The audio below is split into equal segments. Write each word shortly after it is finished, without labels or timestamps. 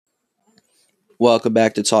Welcome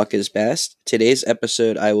back to Talk is Best. Today's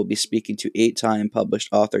episode, I will be speaking to eight-time published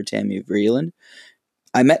author Tammy Vreeland.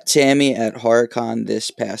 I met Tammy at HorrorCon this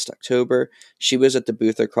past October. She was at the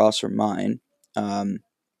booth across from mine. When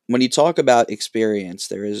you talk about experience,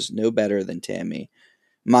 there is no better than Tammy.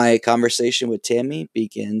 My conversation with Tammy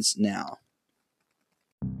begins now.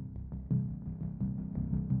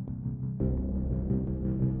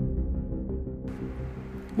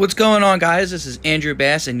 What's going on, guys? This is Andrew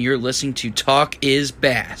Bass, and you're listening to Talk is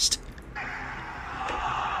Best.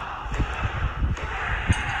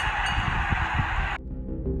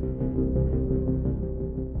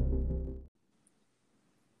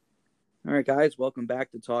 All right, guys, welcome back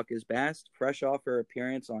to Talk is Best. Fresh off her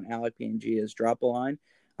appearance on Alec Pangea's Drop-A-Line,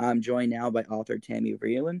 I'm joined now by author Tammy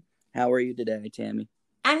Vreeland. How are you today, Tammy?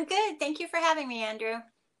 I'm good. Thank you for having me, Andrew.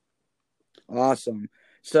 Awesome.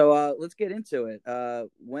 So let's get into it.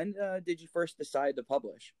 When did you first decide to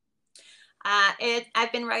publish?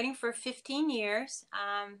 I've been writing for 15 years.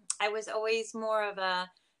 I was always more of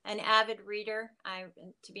an avid reader.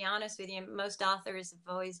 To be honest with you, most authors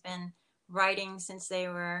have always been writing since they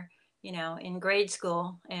were, in grade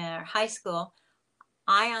school or high school.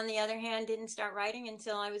 I, on the other hand, didn't start writing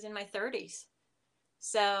until I was in my 30s.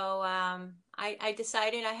 So I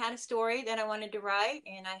decided I had a story that I wanted to write,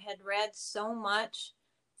 and I had read so much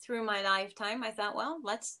through my lifetime. I thought, well,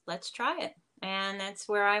 let's try it, and that's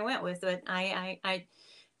where I went with it. I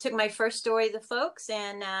took my first story, The Folks,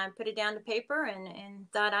 and put it down to paper,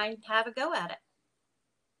 and thought I'd have a go at it.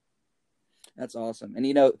 That's awesome.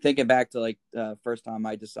 And thinking back to like first time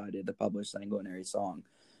I decided to publish Sanguinary Song,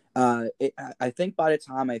 I think by the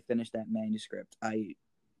time I finished that manuscript,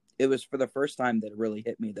 it was for the first time that it really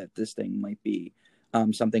hit me that this thing might be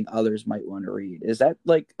something others might want to read. Is that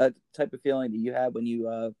like a type of feeling that you had when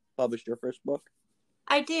you published your first book?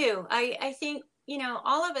 I do. I think,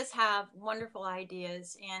 all of us have wonderful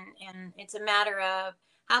ideas, and it's a matter of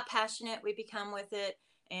how passionate we become with it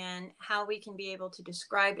and how we can be able to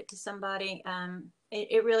describe it to somebody.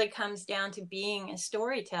 It really comes down to being a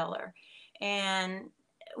storyteller. And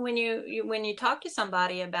when you talk to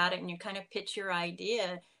somebody about it and you kind of pitch your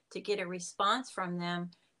idea to get a response from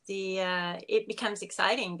them, it becomes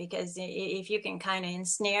exciting, because if you can kind of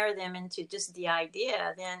ensnare them into just the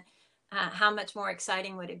idea, then how much more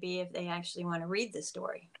exciting would it be if they actually want to read the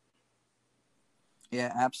story?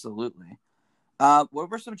 Yeah, absolutely. What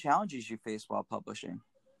were some challenges you faced while publishing?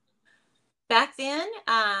 Back then,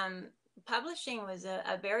 publishing was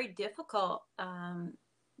a very difficult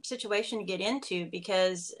situation to get into,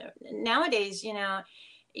 because nowadays,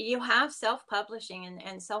 you have self-publishing,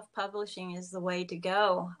 and self-publishing is the way to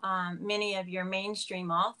go. Many of your mainstream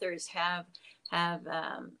authors have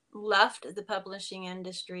left the publishing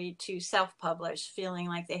industry to self-publish, feeling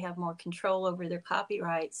like they have more control over their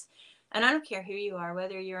copyrights. And I don't care who you are,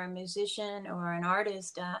 whether you're a musician or an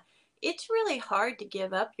artist, it's really hard to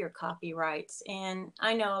give up your copyrights. And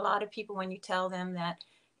I know a lot of people, when you tell them that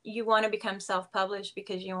you want to become self-published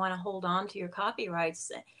because you want to hold on to your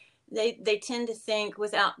copyrights, they tend to think,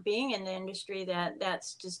 without being in the industry, that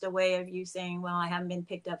that's just a way of you saying, well, I haven't been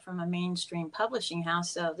picked up from a mainstream publishing house,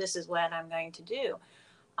 so this is what I'm going to do.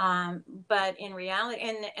 But in reality,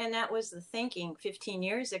 and that was the thinking 15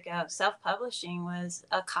 years ago, self-publishing was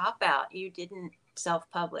a cop-out. You didn't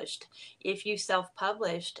self-published. If you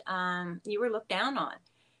self-published, you were looked down on.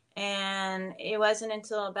 And it wasn't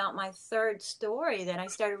until about my third story that I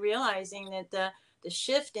started realizing that the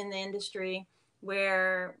shift in the industry,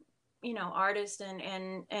 where artists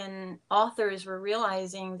and authors were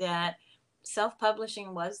realizing that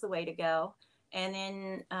self-publishing was the way to go. And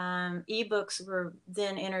then ebooks were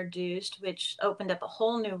then introduced, which opened up a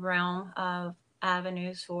whole new realm of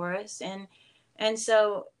avenues for us. And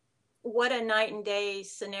so what a night and day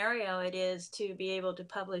scenario it is to be able to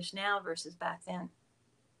publish now versus back then.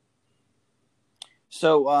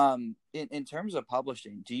 So in terms of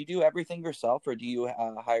publishing, do you do everything yourself, or do you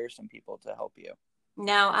hire some people to help you?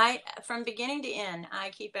 No, from beginning to end,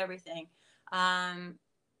 I keep everything.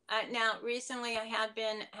 Now, recently I have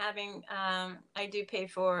been having, I do pay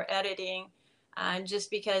for editing, just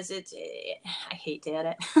because I hate to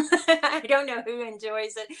edit. I don't know who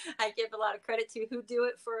enjoys it. I give a lot of credit to who do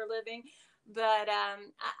it for a living, but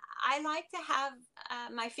I like to have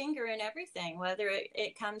my finger in everything, whether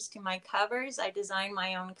it comes to my covers. I design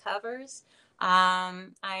my own covers.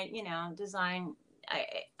 I design,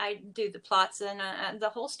 I do the plots, and the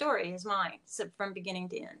whole story is mine, so from beginning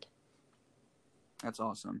to end. That's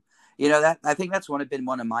awesome. I think that's been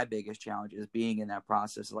one of my biggest challenges, being in that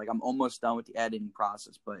process. Like, I'm almost done with the editing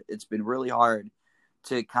process, but it's been really hard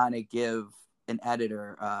to kind of give an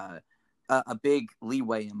editor a big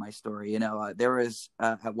leeway in my story. There was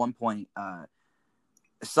at one point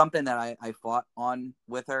something that I fought on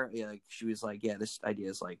with her. Like, she was like, "Yeah, this idea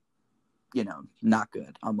is like, not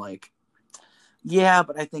good." I'm like, "Yeah,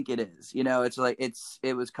 but I think it is." It's like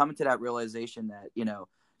it was coming to that realization that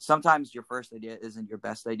sometimes your first idea isn't your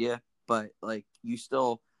best idea, but like you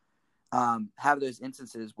still have those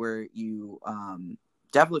instances where you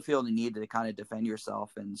definitely feel the need to kind of defend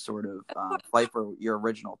yourself and sort of fight for your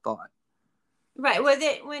original thought. Right. Well,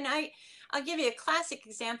 I'll give you a classic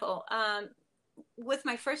example. With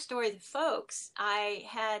my first story, The Folks, I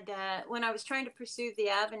had, when I was trying to pursue the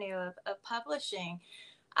avenue of publishing,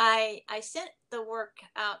 I sent the work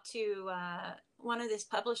out to one of these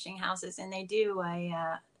publishing houses, and they do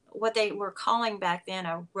what they were calling back then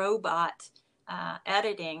a robot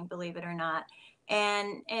editing, believe it or not.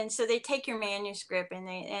 And so they take your manuscript, and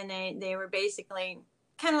they were basically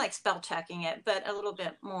kind of like spell checking it, but a little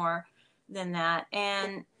bit more than that.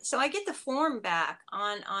 And so I get the form back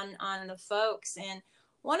on The Folks, and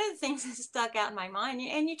one of the things that stuck out in my mind,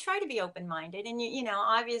 and you try to be open minded, and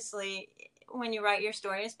obviously when you write your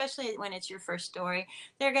story, especially when it's your first story,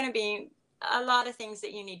 there are going to be a lot of things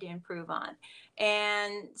that you need to improve on.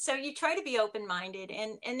 And so you try to be open minded.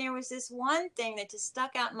 And there was this one thing that just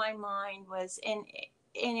stuck out in my mind and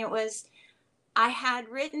it was, I had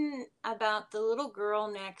written about the little girl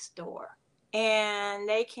next door, and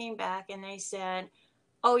they came back and they said,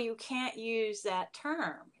 "Oh, you can't use that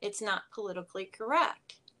term. It's not politically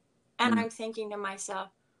correct." And Mm. I'm thinking to myself,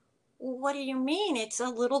 what do you mean? It's a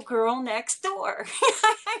little girl next door.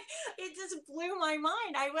 It just blew my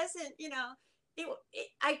mind. I wasn't,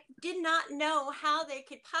 I did not know how they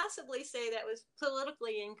could possibly say that was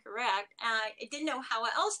politically incorrect. I didn't know how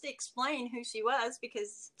else to explain who she was,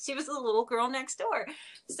 because she was the little girl next door.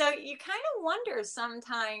 So you kind of wonder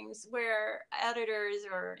sometimes where editors,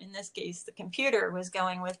 or in this case, the computer, was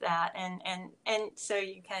going with that. And so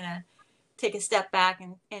you kind of take a step back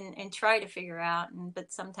and try to figure out,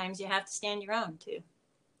 but sometimes you have to stand your own too.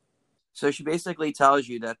 So she basically tells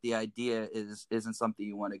you that the idea isn't something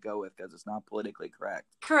you want to go with because it's not politically correct.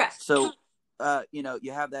 Correct. So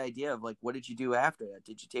you have the idea of like, what did you do after that?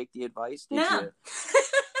 Did you take the advice? Did No. you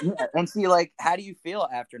Yeah, and see, like, how do you feel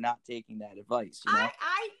after not taking that advice,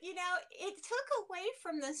 It took away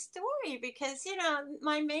from the story, because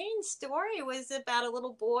my main story was about a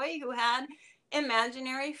little boy who had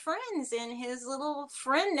imaginary friends, and his little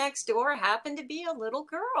friend next door happened to be a little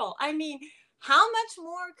girl. I mean, how much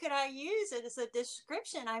more could I use it as a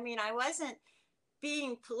description? I mean, I wasn't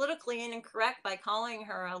being politically incorrect by calling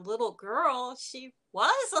her a little girl. She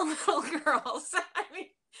was a little girl. So, I mean,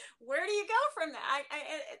 where do you go from that?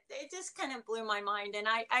 It just kind of blew my mind, and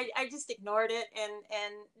I just ignored it. And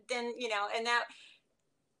then, and that,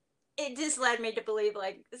 it just led me to believe,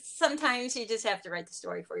 like, sometimes you just have to write the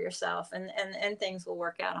story for yourself, and things will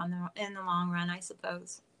work out in the long run, I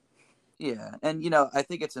suppose. Yeah, and I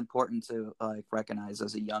think it's important to like recognize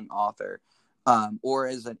as a young author, or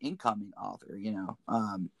as an incoming author,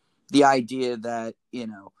 the idea that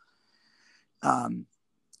um,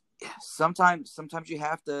 sometimes you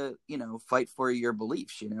have to fight for your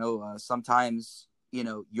beliefs. Sometimes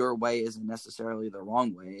your way isn't necessarily the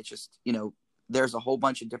wrong way. It's just there's a whole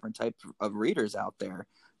bunch of different types of readers out there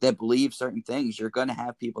that believe certain things. You're going to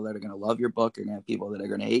have people that are going to love your book. You're going to have people that are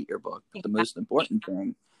going to hate your book. But the most important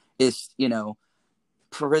thing is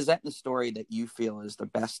present the story that you feel is the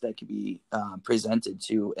best that could be presented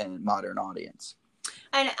to a modern audience.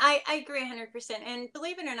 And I agree 100%. And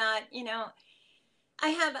believe it or not, I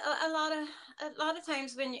have a lot of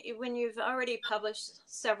times when you've already published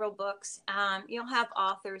several books, you'll have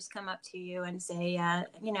authors come up to you and say, I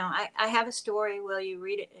have a story. Will you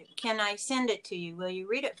read it? Can I send it to you? Will you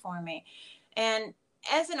read it for me? And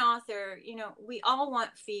as an author, we all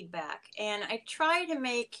want feedback, and I try to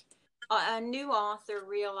make a new author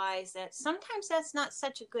realize that sometimes that's not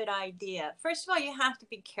such a good idea. First of all, you have to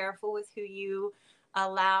be careful with who you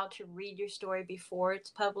allow to read your story before it's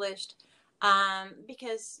published,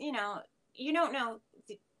 because you don't know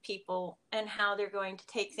the people and how they're going to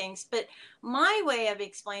take things. But my way of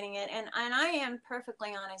explaining it, and I am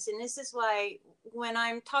perfectly honest, and this is why when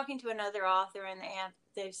I'm talking to another author and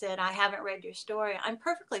they've said, "I haven't read your story," I'm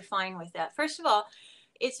perfectly fine with that. First of all,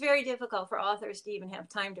 it's very difficult for authors to even have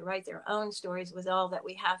time to write their own stories with all that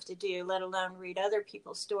we have to do, let alone read other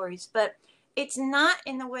people's stories. But it's not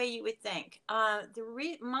in the way you would think.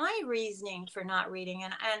 My reasoning for not reading,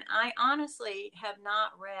 and I honestly have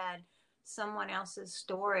not read someone else's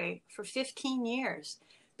story for 15 years,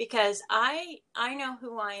 because I know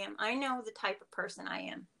who I am. I know the type of person I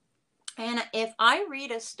am. And if I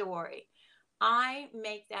read a story, I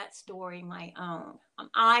make that story my own.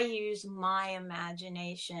 I use my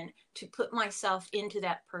imagination to put myself into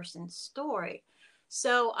that person's story.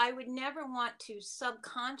 So I would never want to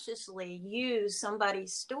subconsciously use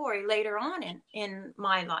somebody's story later on in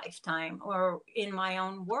my lifetime or in my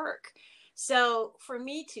own work. So for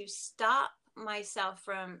me to stop myself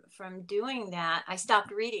from doing that, I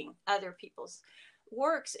stopped reading other people's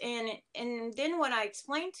works. And then when I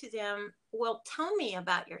explained to them, well, tell me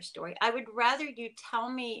about your story, I would rather you tell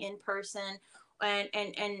me in person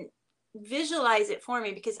and visualize it for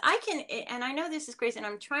me, because I can, and I know this is crazy and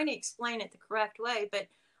I'm trying to explain it the correct way, but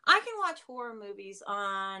I can watch horror movies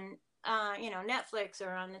on Netflix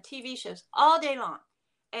or on the TV shows all day long,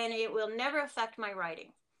 and it will never affect my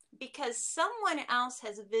writing because someone else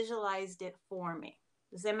has visualized it for me.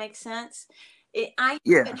 Does that make sense? I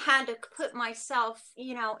Yeah. haven't had to put myself,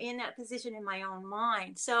 in that position in my own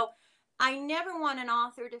mind. So I never want an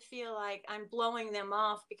author to feel like I'm blowing them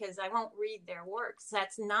off because I won't read their works.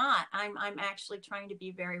 That's not. I'm actually trying to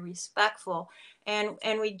be very respectful, and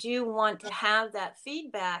we do want to have that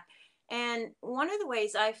feedback. And one of the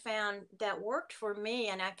ways I found that worked for me,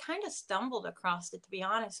 and I kind of stumbled across it, to be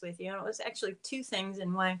honest with you, and it was actually two things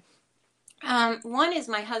in one. One is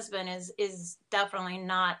my husband is definitely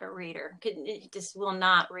not a reader. He just will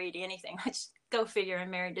not read anything. I just go figure, I'm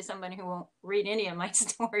married to somebody who won't read any of my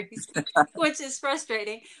stories, which is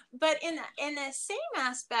frustrating. But in the same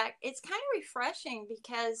aspect, it's kind of refreshing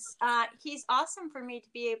because he's awesome for me to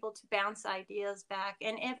be able to bounce ideas back,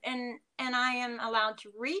 and I am allowed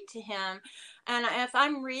to read to him. And if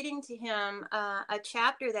I'm reading to him a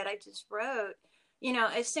chapter that I just wrote,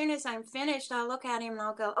 as soon as I'm finished, I'll look at him and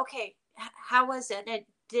I'll go, okay, how was it?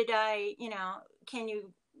 Did I, can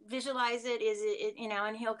you visualize it? Is it,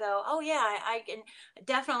 and he'll go, oh yeah, I can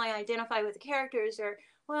definitely identify with the characters, or,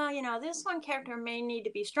 well, this one character may need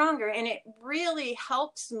to be stronger. And it really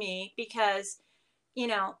helps me because,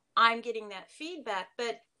 I'm getting that feedback.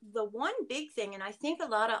 But the one big thing, and I think a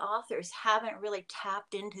lot of authors haven't really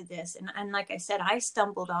tapped into this. And like I said, I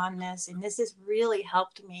stumbled on this, and this has really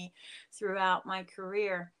helped me throughout my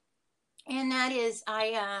career. And that is,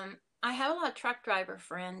 I have a lot of truck driver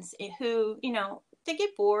friends who, they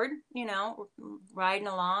get bored, riding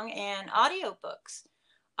along, and audiobooks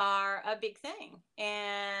are a big thing.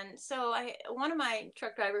 And so one of my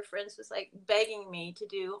truck driver friends was like begging me to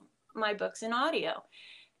do my books in audio.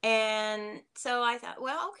 And so I thought,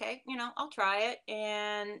 well, okay, I'll try it.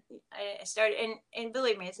 And I started, and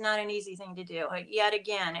believe me, it's not an easy thing to do. Yet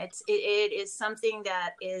again, it is something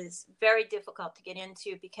that is very difficult to get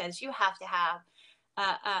into because you have to have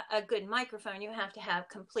a good microphone. You have to have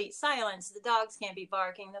complete silence. The dogs can't be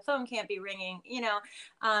barking. The phone can't be ringing.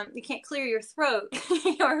 You can't clear your throat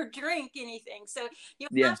or drink anything. So you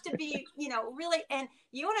Yeah. have to be, really. And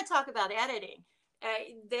you want to talk about editing.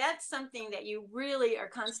 That's something that you really are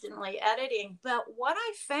constantly editing. But what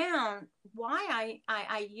I found, why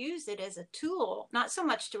I use it as a tool, not so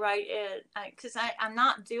much to write it, because I'm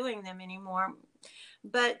not doing them anymore,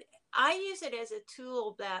 but I use it as a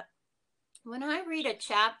tool that when I read a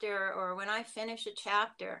chapter or when I finish a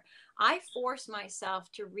chapter, I force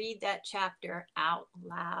myself to read that chapter out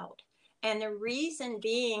loud. And the reason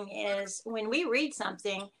being is when we read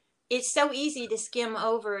something, it's so easy to skim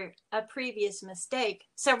over a previous mistake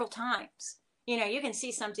several times. You can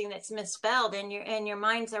see something that's misspelled and your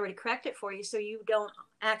mind's already corrected for you, so you don't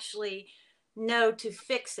actually know to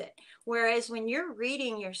fix it. Whereas when you're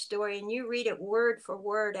reading your story and you read it word for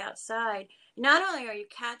word outside, not only are you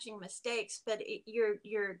catching mistakes, but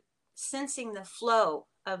you're sensing the flow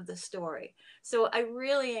of the story. So I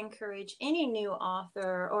really encourage any new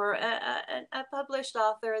author or a published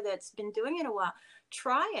author that's been doing it a while,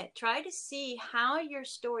 try it. Try to see how your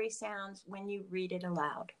story sounds when you read it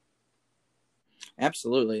aloud.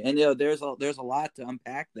 Absolutely. And there's a lot to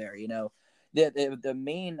unpack there. The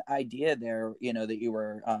main idea there, that you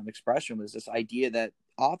were expressing was this idea that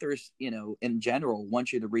authors, in general,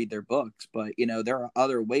 want you to read their books, but there are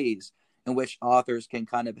other ways in which authors can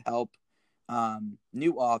kind of help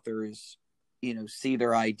new authors, see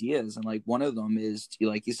their ideas. And like one of them is,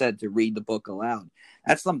 like you said, to read the book aloud.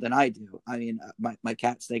 That's something I do. I mean, my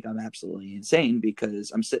cats think I'm absolutely insane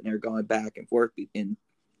because I'm sitting there going back and forth in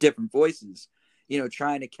different voices,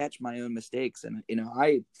 trying to catch my own mistakes. And,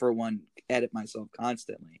 I, for one, edit myself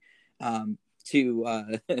constantly,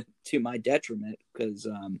 to to my detriment, because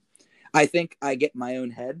I think I get in my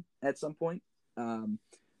own head at some point.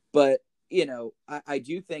 But, I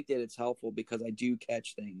do think that it's helpful because I do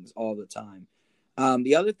catch things all the time.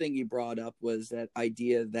 The other thing you brought up was that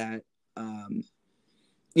idea that,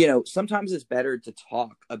 sometimes it's better to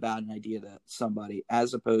talk about an idea to somebody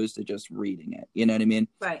as opposed to just reading it. You know what I mean?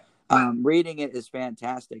 Right. Reading it is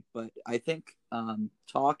fantastic, but I think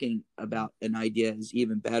talking about an idea is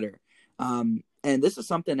even better. And this is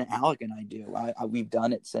something that Alec and I do. We've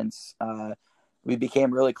done it since we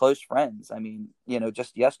became really close friends. I mean,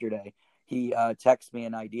 just yesterday, he texted me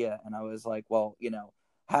an idea, and I was like, well,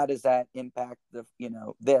 how does that impact this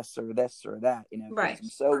or this or that? Because Right. I'm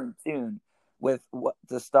so in tune with what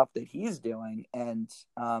the stuff that he's doing, and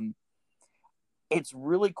it's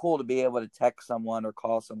really cool to be able to text someone or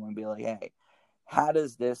call someone and be like, hey, how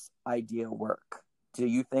does this idea work? Do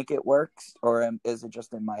you think it works, or is it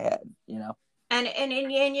just in my head? And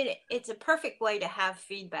it's a perfect way to have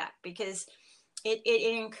feedback, because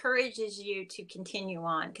it encourages you to continue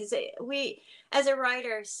on, because we, as a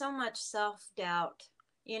writer, so much self-doubt.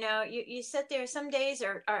 You sit there, some days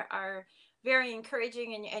are very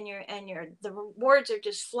encouraging, and the words are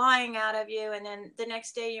just flying out of you, and then the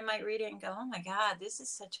next day you might read it and go, oh my god, this is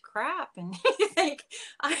such crap, and you think,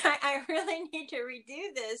 I really need to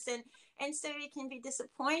redo this, and so it can be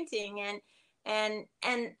disappointing. And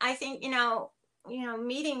I think,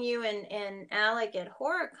 meeting you and Alec at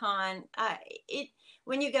HorrorCon, it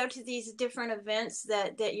when you go to these different events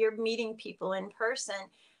that you're meeting people in person,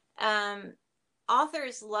 um,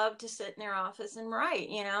 authors love to sit in their office and write.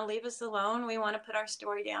 Leave us alone. We want to put our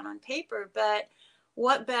story down on paper, but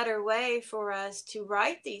what better way for us to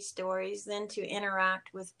write these stories than to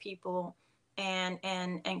interact with people and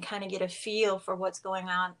kind of get a feel for what's going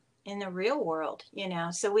on in the real world.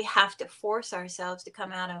 So we have to force ourselves to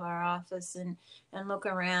come out of our office and look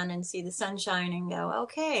around and see the sunshine and go,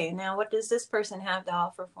 okay, now what does this person have to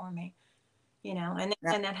offer for me? And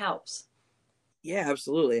that helps. Yeah,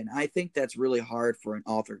 absolutely. And I think that's really hard for an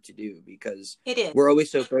author to do because It is. we're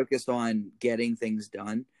always so focused on getting things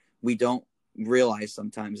done. We don't realize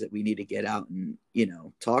sometimes that we need to get out and,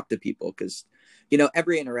 talk to people because,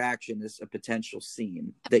 every interaction is a potential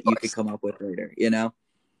scene that Of you could course. come up with later.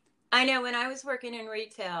 I know, when I was working in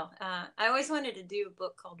retail, I always wanted to do a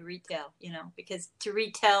book called Retail, because to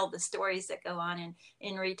retell the stories that go on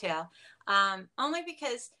in retail, only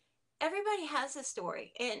because everybody has a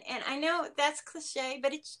story. And I know that's cliche,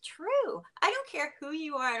 but it's true. I don't care who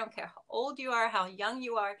you are. I don't care how old you are, how young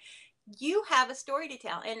you are. You have a story to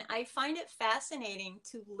tell. And I find it fascinating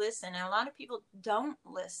to listen. And a lot of people don't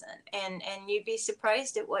listen. And you'd be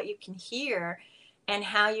surprised at what you can hear and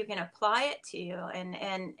how you can apply it to you. And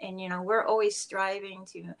we're always striving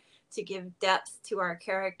to give depth to our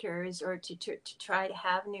characters, or to try to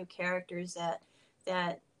have new characters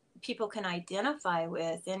that people can identify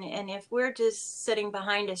with. And if we're just sitting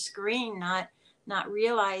behind a screen, not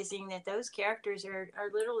realizing that those characters are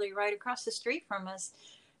literally right across the street from us,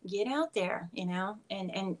 get out there,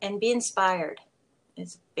 and be inspired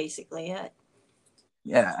is basically it.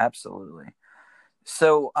 Yeah, absolutely.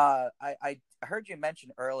 So I heard you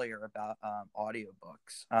mention earlier about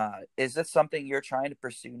audiobooks. Is this something you're trying to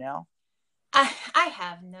pursue now? I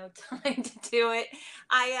have no time to do it.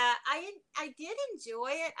 I did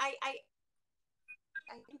enjoy it. I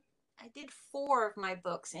did 4 of my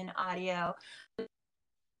books in audio.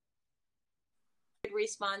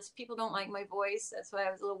 Response, people don't like my voice. That's why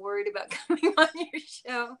I was a little worried about coming on your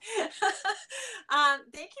show.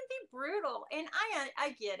 They can be brutal, and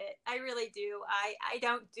I get it. I really do. I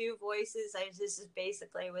don't do voices. This is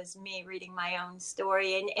basically was me reading my own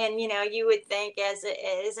story. And you would think as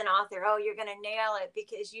an author, oh, you're going to nail it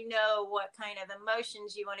because you know what kind of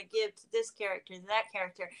emotions you want to give to this character, that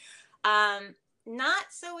character. Not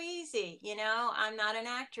so easy. I'm not an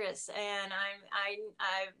actress, and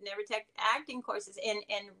I've never taken acting courses,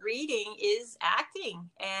 and reading is acting.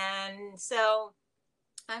 And so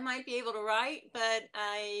I might be able to write, but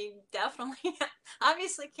I definitely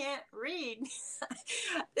obviously can't read.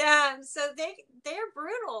 So they're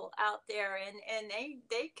brutal out there, and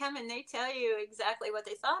they come and they tell you exactly what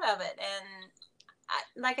they thought of it. And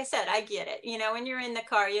like I said, I get it. When you're in the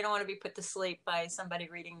car, you don't want to be put to sleep by somebody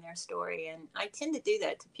reading their story. And I tend to do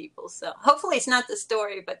that to people. So hopefully it's not the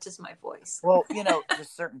story, but just my voice. Well,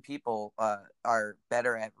 just certain people are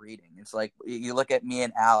better at reading. It's like you look at me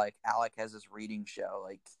and Alec. Alec has his reading show.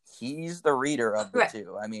 Like he's the reader of the Right.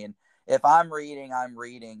 two. I mean, if I'm reading,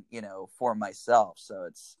 for myself. So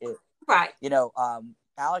Right.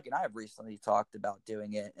 Alec and I have recently talked about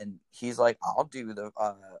doing it, and he's like, I'll do it.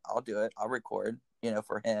 I'll record,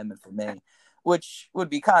 for him and for me, which would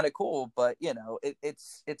be kind of cool. But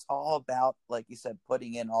it's all about, like you said,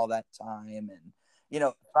 putting in all that time and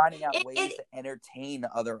finding out It, ways it, to entertain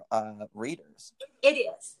other readers. it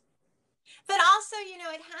is. But also,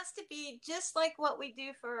 it has to be just like what we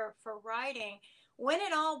do for writing. when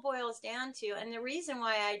it all boils down to, and the reason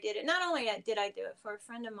why I did it, not only did I do it for a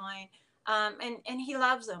friend of mine, and he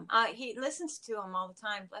loves them. He listens to them all the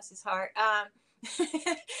time, bless his heart.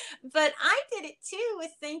 But I did it too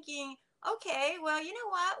with thinking, okay, well, you know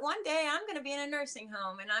what? One day I'm going to be in a nursing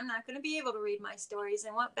home and I'm not going to be able to read my stories.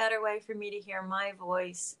 And what better way for me to hear my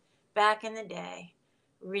voice back in the day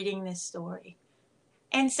reading this story?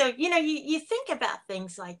 And so, you think about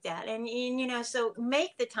things like that. And so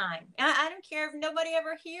make the time. I don't care if nobody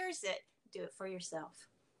ever hears it, do it for yourself.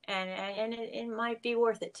 And it might be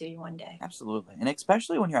worth it to you one day. Absolutely. And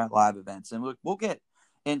especially when you're at live events. And we'll get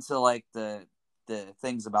into like the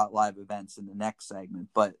things about live events in the next segment,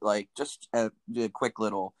 but like just a quick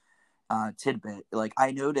little tidbit. Like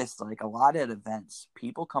I noticed like a lot at events,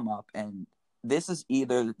 people come up and this is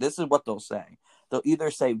what they'll say. They'll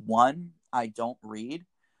either say, one, I don't read,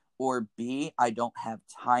 or B, I don't have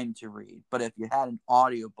time to read. But if you had an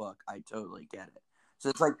audiobook, I totally get it. So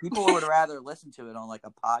it's like people would rather listen to it on like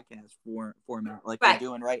a podcast format like we're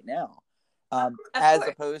doing right now, as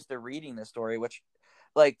opposed to reading the story, which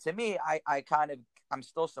like to me, I'm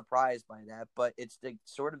still surprised by that, but it's the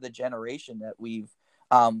sort of the generation that we've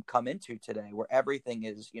come into today where everything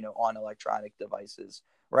is, on electronic devices,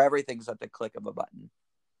 where everything's at the click of a button.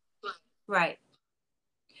 Right.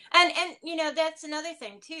 And that's another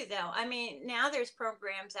thing too, though. I mean, now there's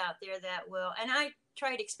programs out there that will, and I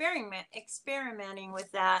tried experimenting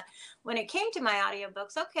with that when it came to my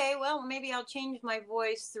audiobooks. Okay, well, maybe I'll change my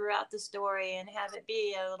voice throughout the story and have it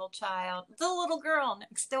be a little child, the little girl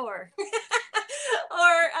next door,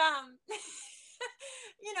 or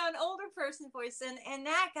an older person voice, and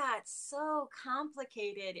that got so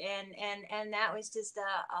complicated, and that was just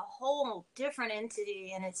a whole different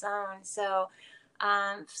entity in its own. So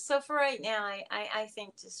for right now, I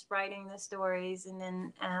think just writing the stories, and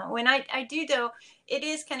then when I do, though, it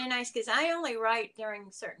is kind of nice because I only write during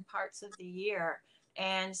certain parts of the year.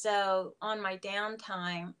 And so on my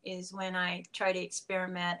downtime is when I try to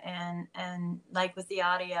experiment, and like with the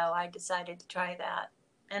audio, I decided to try that.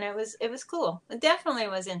 And it was cool. It definitely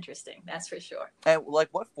was interesting. That's for sure. And like,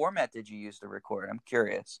 what format did you use to record? I'm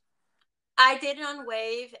curious. I did it on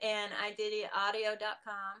Wave, and I did it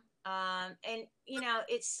audio.com. And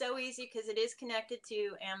it's so easy because it is connected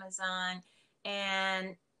to Amazon,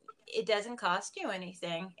 and it doesn't cost you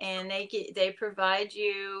anything. And they provide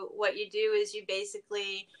you, what you do is you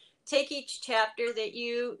basically take each chapter that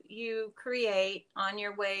you create on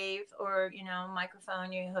your Wave or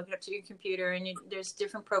microphone. You hook it up to your computer, and there's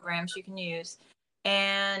different programs you can use.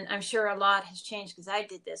 And I'm sure a lot has changed because I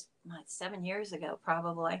did this 7 years ago,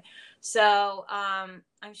 probably. So I'm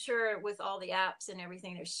sure with all the apps and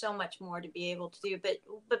everything, there's so much more to be able to do.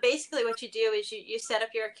 But basically, what you do is you set up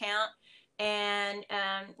your account, and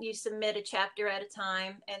you submit a chapter at a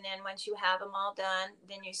time. And then once you have them all done,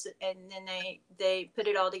 then they put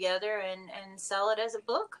it all together and sell it as a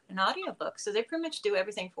book, an audiobook. So they pretty much do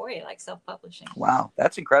everything for you, like self-publishing. Wow,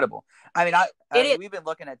 that's incredible. I mean, we've been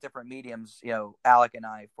looking at different mediums, Alec and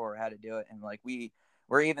I, for how to do it, and like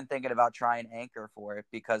we're even thinking about trying Anchor for it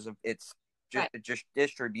because of its just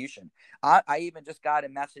distribution. I even just got a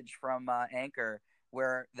message from Anchor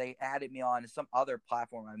where they added me on some other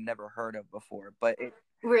platform I've never heard of before, but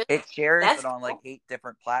it shares it on like 8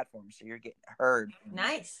 different platforms, so you're getting heard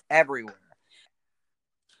everywhere.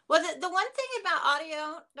 Well, the one thing about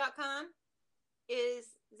audio.com is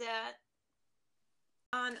that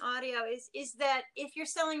on audio is that if you're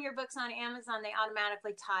selling your books on Amazon, they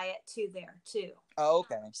automatically tie it to there too. Oh,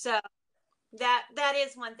 okay. So that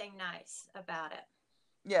is one thing nice about it.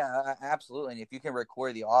 Yeah, absolutely. And if you can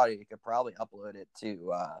record the audio, you could probably upload it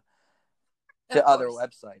to other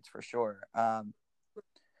websites for sure.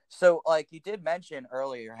 So like you did mention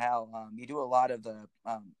earlier how you do a lot of the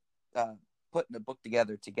putting the book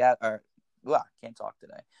together. I can't talk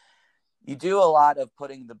today. You do a lot of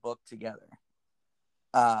putting the book together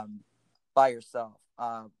by yourself.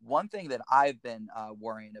 One thing that I've been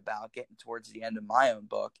worrying about getting towards the end of my own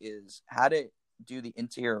book is how to do the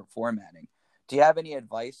interior formatting. Do you have any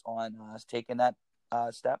advice on taking that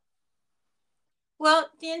step? Well,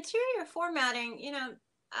 the interior formatting,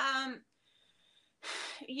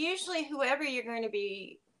 usually whoever you're going to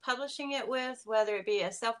be publishing it with, whether it be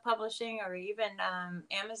a self-publishing or even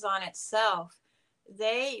Amazon itself,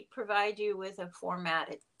 they provide you with a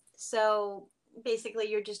format. So basically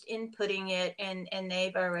you're just inputting it, and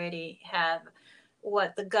they've already have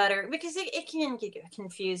what the gutter, because it can get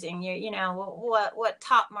confusing. What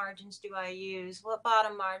top margins do I use? What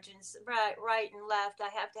bottom margins? Right and left. I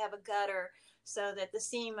have to have a gutter so that the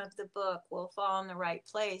seam of the book will fall in the right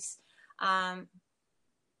place.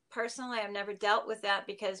 personally, I've never dealt with that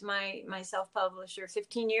because my self-publisher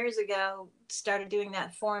 15 years ago started doing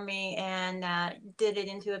that for me and did it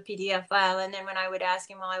into a PDF file. And then when I would ask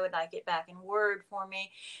him, well, I would like it back in Word for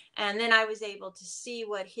me. And then I was able to see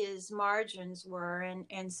what his margins were.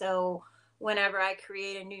 And so whenever I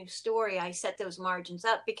create a new story, I set those margins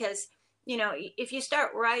up because, if you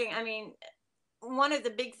start writing, I mean, one of the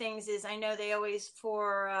big things is I know they always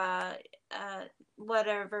for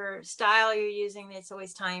whatever style you're using, it's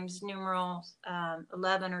always times numeral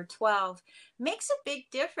 11 or 12 makes a big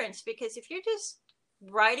difference, because if you're just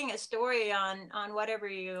writing a story on whatever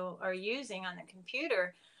you are using on the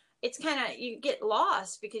computer, it's kind of, you get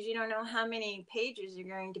lost because you don't know how many pages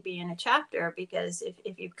you're going to be in a chapter, because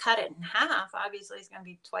if you cut it in half, obviously it's going to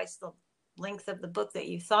be twice the length of the book that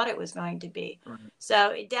you thought it was going to be. Right.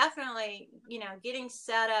 So it definitely, getting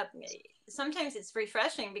set up, sometimes it's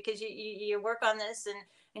refreshing because you work on this and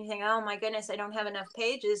you think, oh my goodness, I don't have enough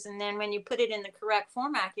pages. And then when you put it in the correct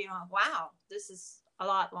format, wow, this is a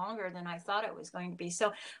lot longer than I thought it was going to be.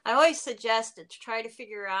 So I always suggest to try to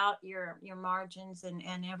figure out your margins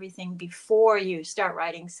and everything before you start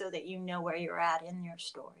writing so that you know where you're at in your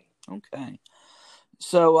story. Okay.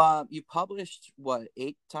 So you published,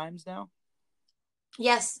 8 times now?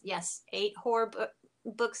 Yes. 8 horror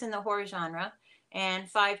books in the horror genre and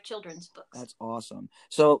 5 children's books. That's awesome.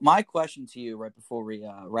 So my question to you right before we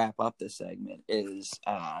wrap up this segment is,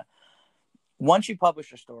 once you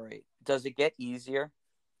publish a story, does it get easier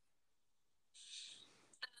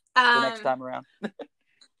the next time around?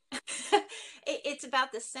 It's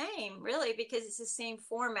about the same, really, because it's the same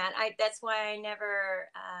format. That's why I never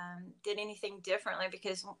did anything differently,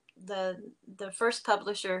 because the first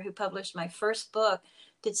publisher who published my first book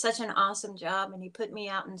did such an awesome job, and he put me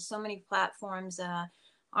out in so many platforms. I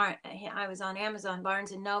was on Amazon,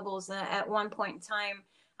 Barnes and Nobles. At one point in time,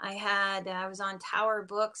 I was on Tower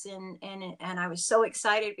Books, and I was so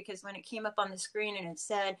excited because when it came up on the screen and it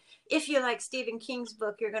said, if you like Stephen King's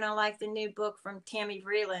book, you're going to like the new book from Tammy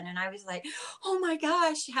Vreeland. And I was like, oh my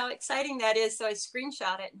gosh, how exciting that is. So I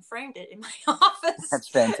screenshot it and framed it in my office. That's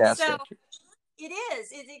fantastic. So it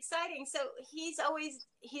is. It's exciting. So he's always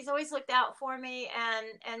looked out for me,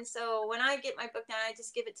 and so when I get my book done, I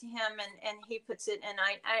just give it to him, and he puts it. And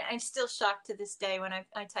I'm still shocked to this day when I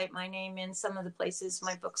type my name in some of the places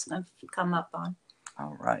my books come up on.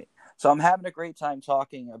 All right. So I'm having a great time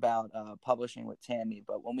talking about publishing with Tammy,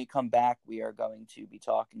 but when we come back, we are going to be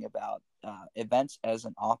talking about events as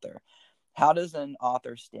an author. How does an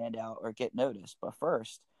author stand out or get noticed? But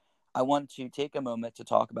first, I want to take a moment to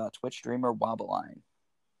talk about Twitch streamer Wobbleline.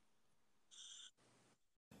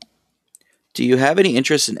 Do you have any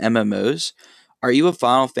interest in MMOs? Are you a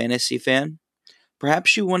Final Fantasy fan?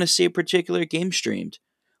 Perhaps you want to see a particular game streamed?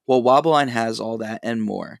 Well, Wobbleline has all that and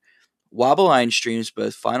more. Wobbleline streams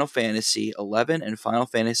both Final Fantasy XI and Final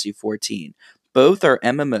Fantasy XIV. Both are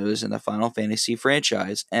MMOs in the Final Fantasy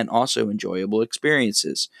franchise and also enjoyable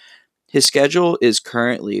experiences. His schedule is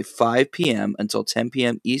currently 5 p.m. until 10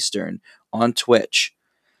 p.m. Eastern on Twitch.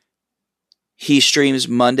 He streams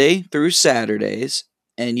Monday through Saturdays,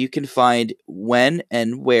 and you can find when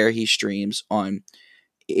and where he streams on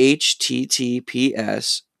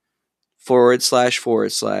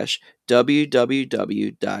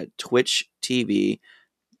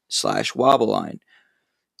https://www.twitch.tv/wobbleline.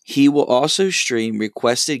 He will also stream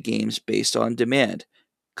requested games based on demand.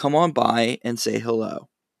 Come on by and say hello.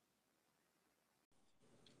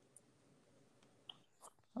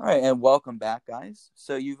 All right, and welcome back, guys.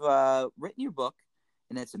 So you've written your book,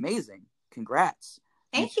 and it's amazing. Congrats.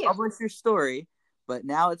 Thank you. Published your story, but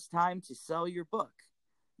now it's time to sell your book.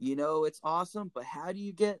 It's awesome, but how do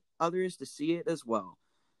you get others to see it as well?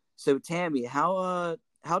 So Tammy, how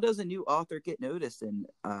does a new author get noticed in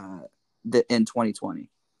 2020?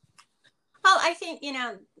 Well, I think,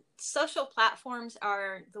 social platforms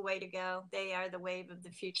are the way to go. They are the wave of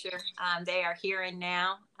the future. They are here and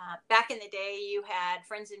now. Back in the day, you had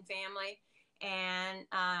friends and family, and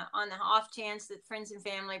on the off chance that friends and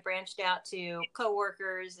family branched out to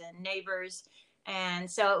coworkers and neighbors, and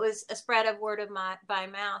so it was a spread of word by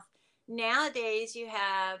mouth. Nowadays, you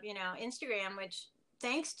have, Instagram, which,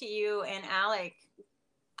 thanks to you and Alec,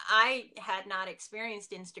 I had not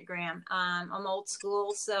experienced Instagram. I'm old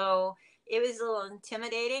school, so it was a little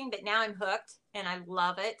intimidating, but now I'm hooked and I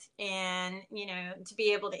love it. And, to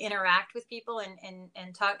be able to interact with people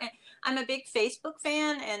and talk. And I'm a big Facebook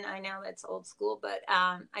fan, and I know that's old school, but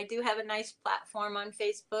I do have a nice platform on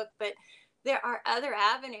Facebook. But there are other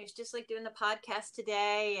avenues, just like doing the podcast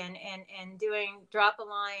today and doing Drop a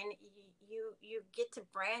Line. You get to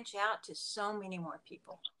branch out to so many more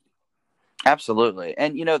people. Absolutely.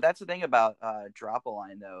 And that's the thing about Drop a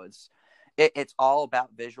Line, though, is it's all about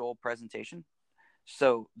visual presentation.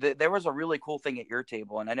 So there was a really cool thing at your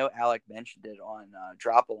table, and I know Alec mentioned it on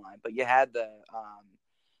Drop a Line, but you had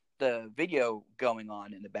the video going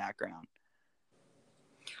on in the background.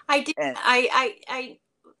 I did. And I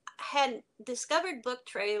had discovered book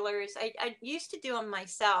trailers. I used to do them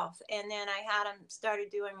myself, and then I had them started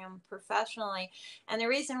doing them professionally. And the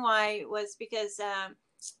reason why was because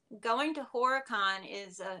going to HorrorCon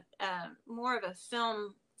is a more of a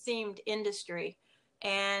film themed industry,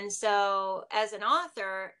 and so as an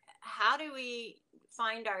author, how do we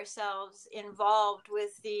find ourselves involved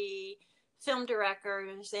with the film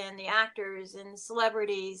directors and the actors and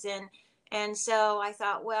celebrities, and so I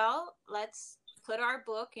thought, well, let's put our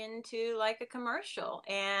book into like a commercial,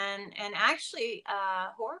 and actually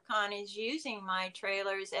HorrorCon is using my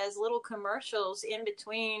trailers as little commercials in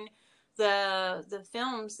between the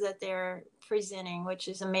films that they're presenting, which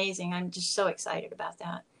is amazing. I'm just so excited about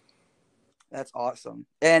that. that's awesome.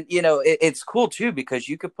 And it's cool too because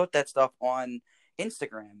you could put that stuff on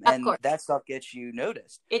Instagram, Of and course that stuff gets you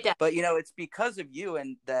noticed. it does. But it's because of you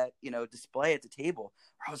and that display at the table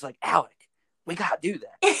where I was like, Alec, we gotta do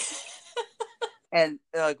that. And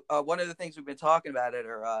one of the things we've been talking about at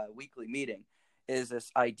our weekly meeting is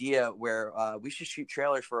this idea where we should shoot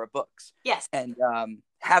trailers for our books. Yes. And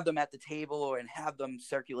have them at the table and have them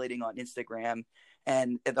circulating on Instagram.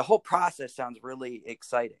 And the whole process sounds really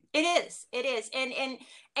exciting. It is,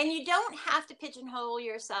 and you don't have to pigeonhole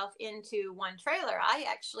yourself into one trailer. I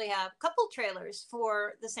actually have a couple trailers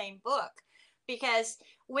for the same book, because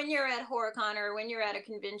when you're at HorrorCon or when you're at a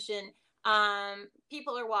convention,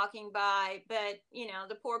 people are walking by, but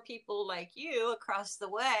the poor people like you across the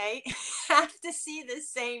way have to see the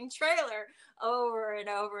same trailer over and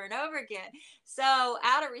over and over again. So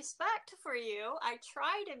out of respect for you, I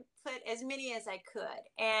try to put as many as I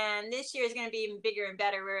could, and this year is going to be even bigger and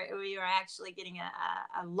better. We are actually getting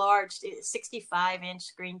a large 65-inch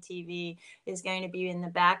screen TV is going to be in the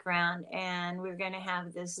background, and we're going to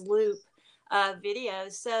have this loop of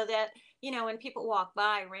videos so that when people walk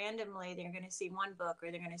by randomly, they're going to see one book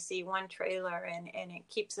or they're going to see one trailer, and it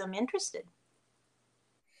keeps them interested.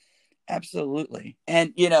 Absolutely.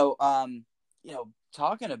 And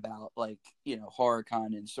talking about like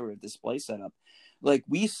HorrorCon and sort of display setup, like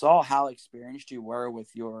we saw how experienced you were with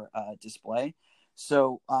your display.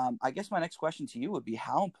 So I guess my next question to you would be,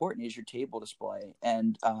 how important is your table display,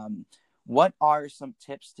 and what are some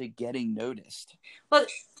tips to getting noticed? Well,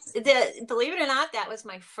 believe it or not, that was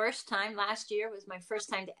my first time. Last year was my first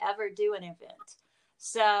time to ever do an event.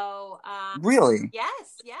 So Really?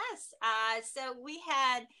 yes. So we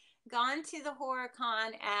had gone to the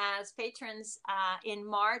HorrorCon as patrons in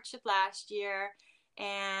March of last year,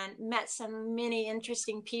 and met some many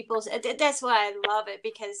interesting people. That's why I love it,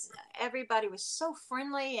 because everybody was so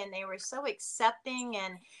friendly and they were so accepting,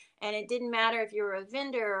 and it didn't matter if you were a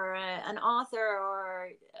vendor or an author or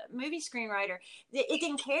a movie screenwriter. It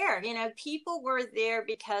didn't care. People were there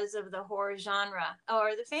because of the horror genre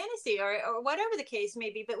or the fantasy or whatever the case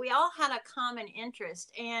may be, but we all had a common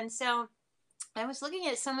interest. And so I was looking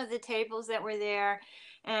at some of the tables that were there,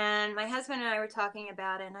 and my husband and I were talking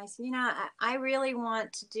about it. And I said, I really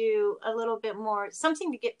want to do a little bit more,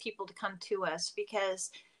 something to get people to come to us,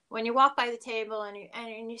 because when you walk by the table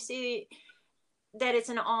and you see that it's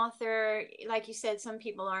an author, like you said, some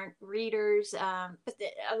people aren't readers, but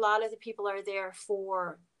a lot of the people are there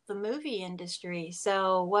for the movie industry.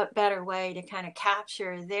 So what better way to kind of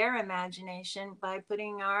capture their imagination by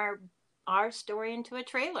putting our story into a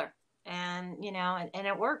trailer? And and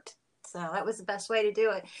it worked. So that was the best way to do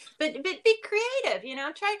it. But be creative.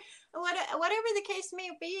 Try whatever the case may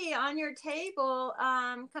be on your table.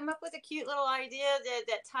 Come up with a cute little idea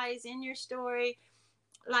that ties in your story.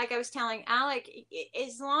 Like I was telling Alec,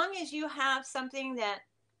 as long as you have something that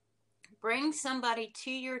brings somebody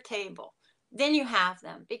to your table, then you have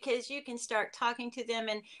them, because you can start talking to them,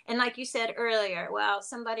 and like you said earlier, well,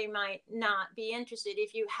 somebody might not be interested.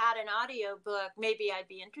 If you had an audio book, maybe I'd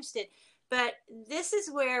be interested. But this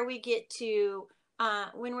is where we get to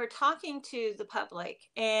when we're talking to the public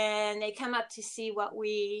and they come up to see what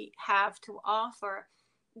we have to offer,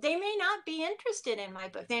 they may not be interested in my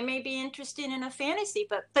book. They may be interested in a fantasy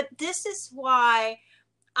book. But this is why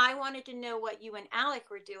I wanted to know what you and Alec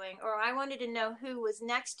were doing, or I wanted to know who was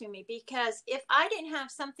next to me, because if I didn't have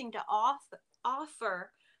something to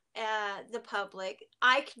offer the public,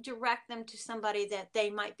 I could direct them to somebody that they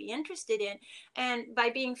might be interested in. And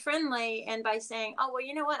by being friendly and by saying, oh, well,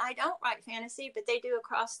 you know what, I don't write fantasy, but they do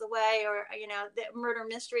across the way, or, the murder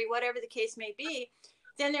mystery, whatever the case may be,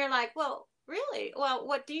 then they're like, well, Really? Well,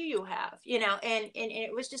 what do you have? You know, and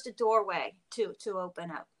it was just a doorway to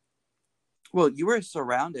open up. Well, you were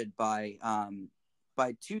surrounded by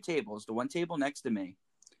two tables. The one table next to me,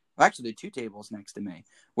 well, actually, the two tables next to me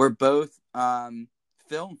were both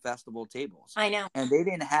film festival tables, I know. and they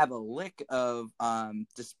didn't have a lick of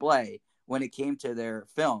display when it came to their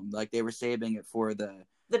film. Like they were saving it for The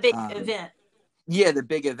big um, event. yeah, the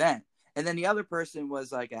big event. And then the other person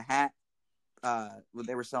was like a hat.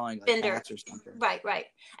 They were selling like Vendor. hats or something. Right, right.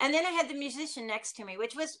 And then I had the musician next to me,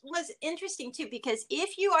 which was interesting too, because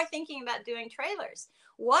if you are thinking about doing trailers,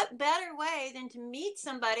 what better way than to meet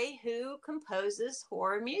somebody who composes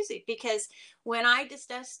horror music? Because when I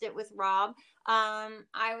discussed it with Rob,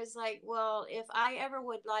 I was like, well, if I ever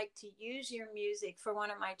would like to use your music for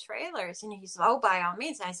one of my trailers, and he's, oh, by all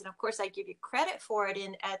means. And I said, of course, I give you credit for it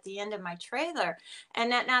in at the end of my trailer.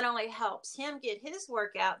 And that not only helps him get his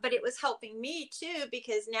work out, but it was helping me too,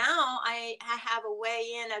 because now I have a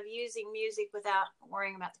way in of using music without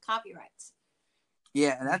worrying about the copyrights.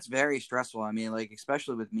 Yeah, and that's very stressful. I mean, like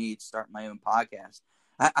especially with me starting my own podcast.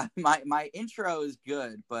 My intro is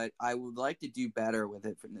good, but I would like to do better with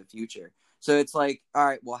it in the future. So it's like, all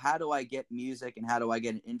right, well, how do I get music and how do I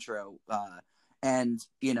get an intro, and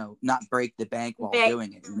not break the bank while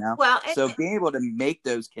doing it? Well, So being able to make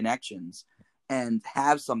those connections and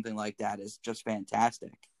have something like that is just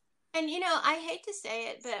fantastic. and I hate to say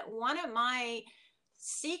it, but one of my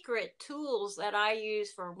secret tools that I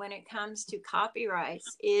use for when it comes to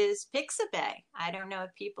copyrights is Pixabay. I don't know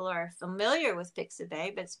if people are familiar with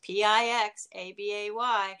Pixabay, but it's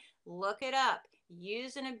Pixabay. Look it up,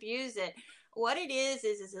 use and abuse it. What it is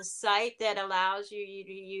a site that allows you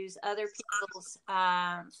to use other people's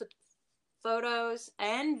photos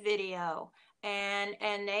and video, and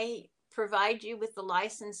they provide you with the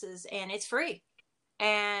licenses, and it's free.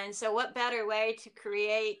 And so, what better way to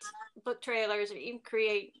create book trailers or even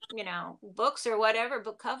create, books or whatever,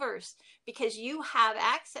 book covers, because you have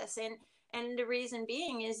access. And the reason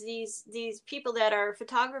being is these people that are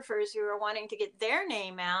photographers who are wanting to get their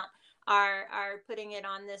name out are putting it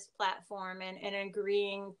on this platform and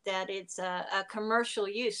agreeing that it's a commercial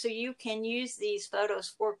use. So you can use these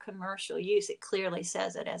photos for commercial use. It clearly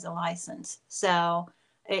says it as a license. So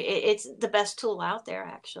it's the best tool out there,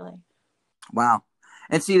 actually. Wow.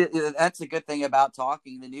 And see, that's a good thing about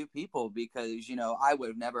talking to new people because, I would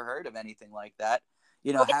have never heard of anything like that,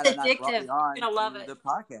 Oh, had it's it not brought addictive. me on You're gonna love to it. the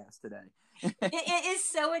podcast today. It is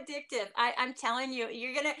so addictive. I'm telling you,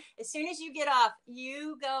 you're gonna, as soon as you get off,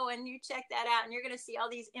 you go and you check that out, and you're gonna see all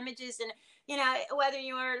these images. And whether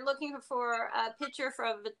you are looking for a picture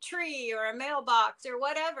from a tree or a mailbox or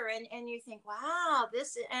whatever, and you think, wow,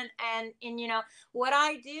 this, and what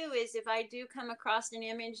I do is, if I do come across an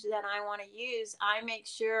image that I want to use, I make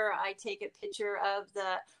sure I take a picture of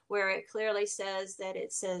the where it clearly says that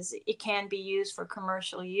it can be used for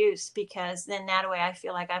commercial use, because then that way I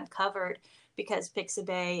feel like I'm covered, because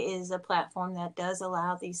Pixabay is a platform that does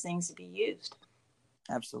allow these things to be used.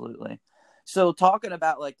 Absolutely. So talking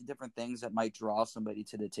about like the different things that might draw somebody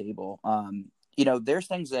to the table, there's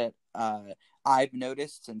things that I've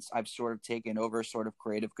noticed since I've sort of taken over sort of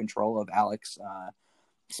creative control of Alex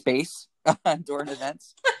space during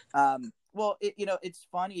events. Well, it's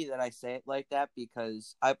funny that I say it like that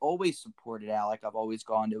because I've always supported Alec. I've always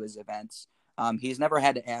gone to his events. He's never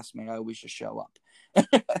had to ask me. I always just show up.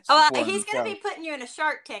 Oh, Support he's him. going to be putting you in a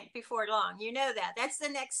Shark Tank before long. You know that. That's the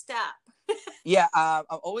next step. Yeah, I'm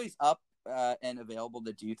always up and available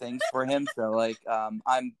to do things for him. So, like,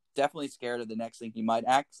 I'm definitely scared of the next thing he might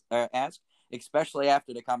ask, especially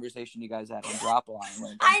after the conversation you guys had on Drop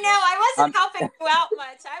Line. I know. I wasn't helping you out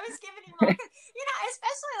much. I was giving him all,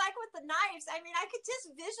 especially like with the knives. I mean, I could just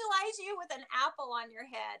visualize you with an apple on your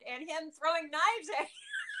head and him throwing knives at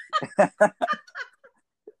you.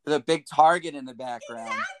 The big target in the background.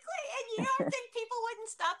 Exactly. And you don't think people wouldn't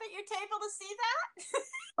stop at your table to see that?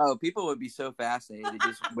 Oh, people would be so fascinated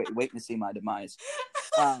just waiting to see my demise.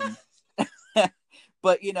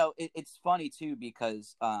 But it's funny too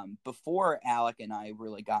because before Alec and I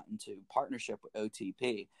really got into partnership with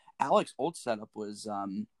OTP, Alec's old setup was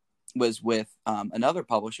with another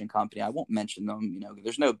publishing company. I won't mention them.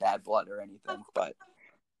 There's no bad blood or anything, but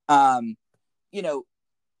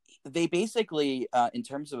they basically in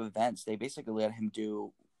terms of events, they basically let him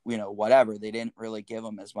do whatever. They didn't really give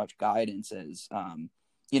him as much guidance as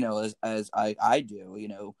as I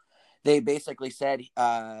do. They basically said,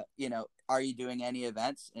 are you doing any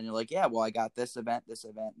events? And you're like, yeah, well, I got this event,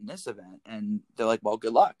 and this event. And they're like, well,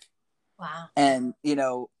 good luck. Wow. And,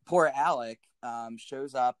 poor Alec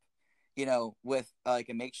shows up, with like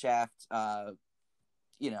a makeshift,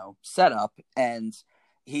 setup. And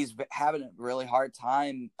he's having a really hard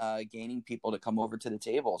time gaining people to come over to the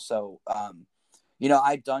table. So,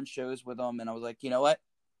 I've done shows with him, and I was like, you know what?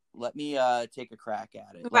 Let me take a crack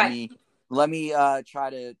at it. Let Right. me try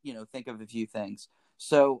to think of a few things.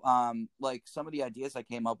 So, like some of the ideas I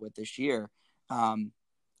came up with this year,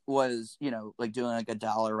 was like doing like a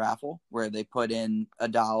dollar raffle where they put in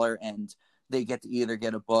 $1 and they get to either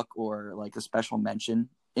get a book or like a special mention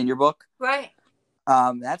in your book. Right.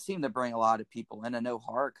 That seemed to bring a lot of people in. I know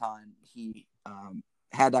HorrorCon, he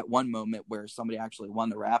had that one moment where somebody actually won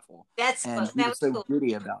the raffle, That's and cool. he That was was so cool.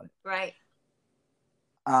 giddy about it. Right.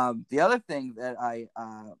 The other thing that I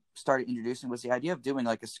started introducing was the idea of doing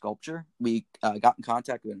like a sculpture. We got in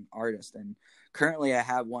contact with an artist, and currently I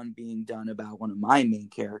have one being done about one of my main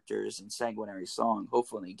characters in Sanguinary Song.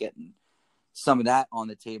 Hopefully getting some of that on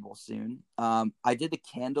the table soon. I did the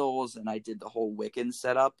candles and I did the whole Wiccan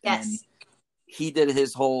setup, and then Yes. he did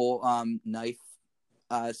his whole knife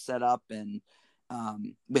setup, and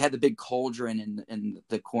we had the big cauldron in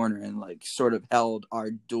the corner and like sort of held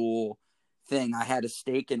our dual thing. I had a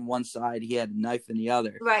stake in one side, he had a knife in the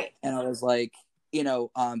other, Right. and I was like,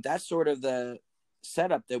 that's sort of the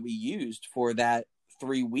setup that we used for that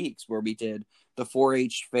 3 weeks where we did the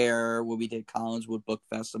 4-H fair, where we did Collinswood Book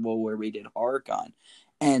Festival, where we did HorrorCon,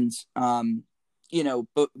 and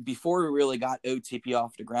but before we really got OTP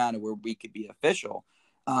off the ground and where we could be official,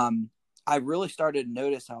 I really started to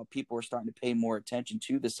notice how people were starting to pay more attention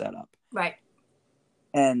to the setup. Right.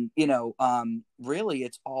 And, really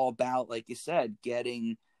it's all about, like you said,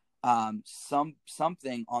 getting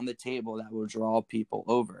something on the table that will draw people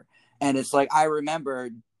over. And it's like, I remember,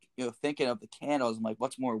 thinking of the candles. I'm like,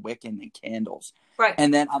 what's more Wiccan than candles? Right.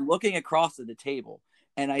 And then I'm looking across at the table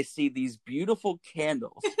and I see these beautiful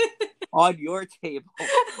candles on your table.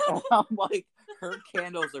 And I'm like, her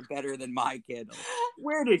candles are better than my candles.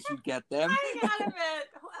 Where did you get them? I got them at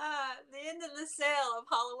the end of the sale of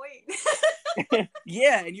Halloween.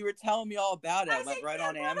 Yeah, and you were telling me all about it. I went said, right yeah,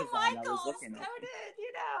 on go Amazon. to I was Michael's, looking at go it. to,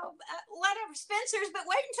 whatever, Spencer's, but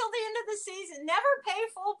wait until the end of the season. Never pay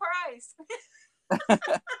full price.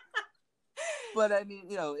 But I mean,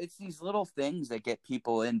 it's these little things that get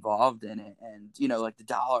people involved in it. And, like the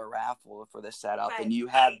dollar raffle for the setup, Right. and you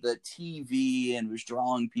have the TV and was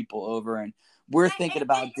drawing people over. And we're thinking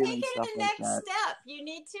about and doing take it stuff the like next that. step. You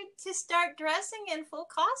need to start dressing in full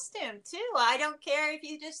costume too. I don't care if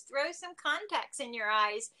you just throw some contacts in your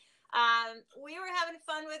eyes. We were having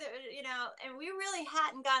fun with it, and we really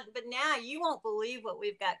hadn't gotten, but now you won't believe what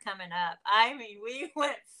we've got coming up. I mean, we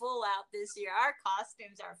went full out this year. Our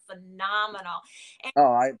costumes are phenomenal. And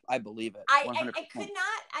Oh, I believe it. I, 100%. I could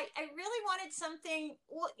not, I really wanted something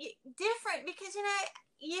different because,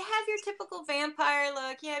 you have your typical vampire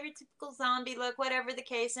look, you have your typical zombie look, whatever the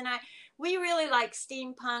case. And we really like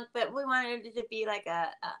steampunk, but we wanted it to be like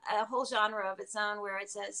a whole genre of its own where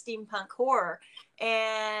it's a steampunk horror.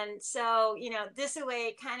 And so, this way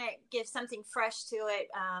it kind of gives something fresh to it.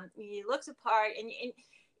 It looks apart, and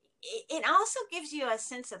it also gives you a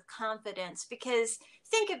sense of confidence because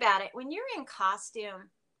think about it, when you're in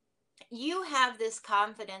costume, you have this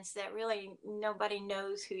confidence that really nobody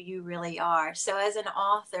knows who you really are. So as an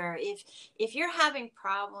author, if you're having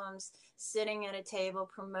problems sitting at a table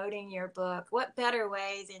promoting your book, what better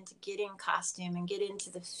way than to get in costume and get into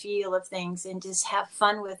the feel of things and just have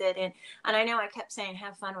fun with it. And I know I kept saying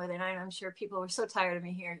have fun with it. I'm sure people were so tired of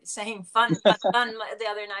me here saying fun the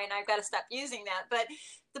other night, and I've got to stop using that. But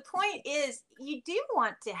the point is, you do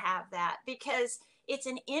want to have that because it's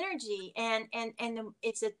an energy, and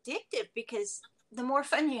it's addictive because the more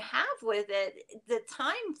fun you have with it, the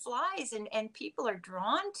time flies, and people are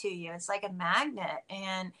drawn to you. It's like a magnet.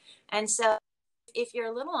 And so if you're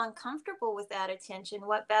a little uncomfortable with that attention,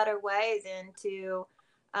 what better way than to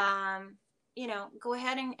go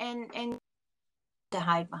ahead and to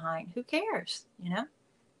hide behind? Who cares?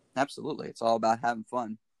 Absolutely. It's all about having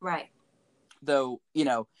fun. Right. Though,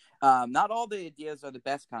 not all the ideas are the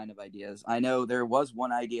best kind of ideas. I know there was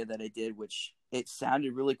one idea that I did, which it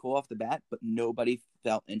sounded really cool off the bat, but nobody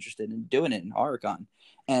felt interested in doing it in HorrorCon.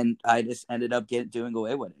 And I just ended up doing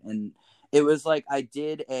away with it. And it was like, I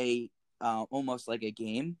did almost like a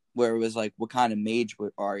game where it was like, what kind of mage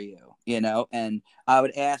are you? And I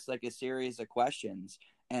would ask like a series of questions.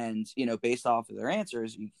 And, based off of their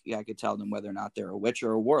answers, I could tell them whether or not they're a witch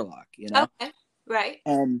or a warlock, Okay. Right.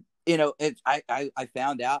 And, I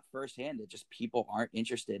found out firsthand that just people aren't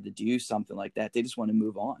interested to do something like that. They just want to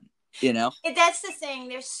move on. you know? That's the thing.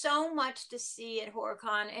 There's so much to see at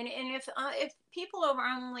HorrorCon, and if people are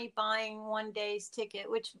only buying one day's ticket,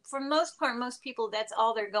 which for most part, most people that's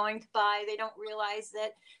all they're going to buy, they don't realize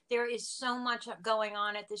that there is so much going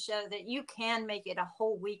on at the show that you can make it a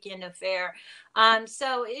whole weekend affair.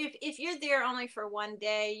 So if you're there only for one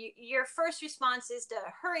day, your first response is to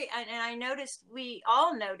hurry. And I noticed, we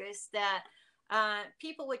all noticed that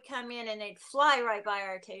people would come in and they'd fly right by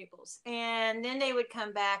our tables, and then they would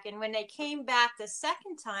come back, and when they came back the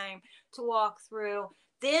second time to walk through,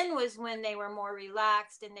 then was when they were more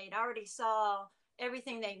relaxed and they'd already saw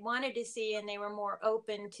everything they wanted to see, and they were more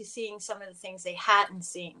open to seeing some of the things they hadn't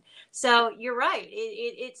seen. So you're right,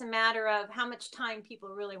 it's a matter of how much time people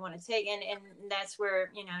really want to take, and that's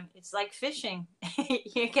where, it's like fishing.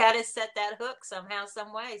 You got to set that hook somehow,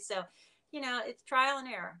 some way. So it's trial and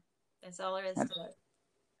error. That's all there is to it.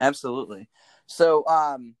 Absolutely. So,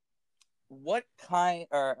 what kind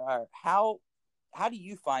or how do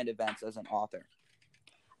you find events as an author?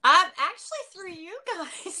 Actually through you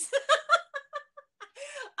guys.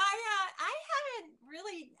 I haven't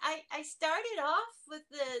really. I started off with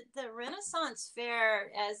the Renaissance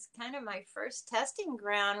Fair as kind of my first testing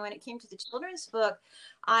ground when it came to the children's book.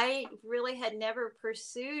 I really had never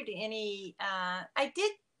pursued any. I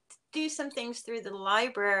did do some things through the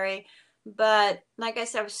library, but like I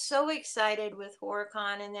said, I was so excited with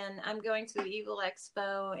HorrorCon, and then I'm going to Evil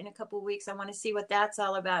Expo in a couple of weeks. I want to see what that's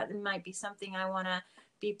all about. It might be something I want to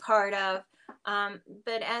be part of.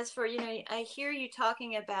 But as for, I hear you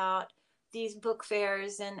talking about these book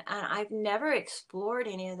fairs, and I've never explored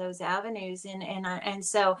any of those avenues. And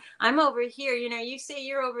so I'm over here, you say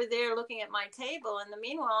you're over there looking at my table. And the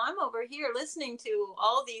meanwhile, I'm over here listening to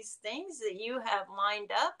all these things that you have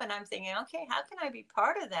lined up. And I'm thinking, okay, how can I be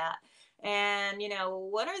part of that? And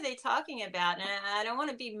what are they talking about? And I don't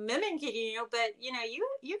want to be mimicking, but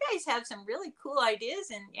you guys have some really cool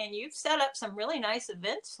ideas, and you've set up some really nice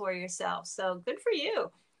events for yourself, so good for you.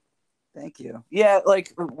 Thank you. Yeah,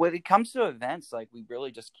 like when it comes to events, like we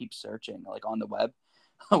really just keep searching, like on the web,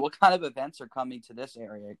 what kind of events are coming to this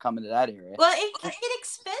area, coming to that area. Well, it can get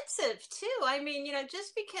expensive too. I mean,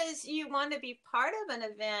 just because you want to be part of an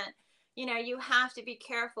event, you have to be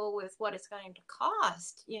careful with what it's going to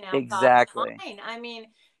cost, bottom Exactly. line. I mean,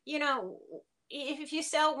 if you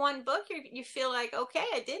sell one book, you feel like, okay,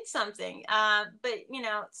 I did something. But,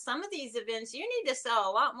 some of these events, you need to sell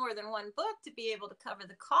a lot more than one book to be able to cover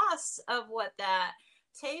the costs of what that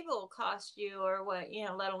table cost you, or what,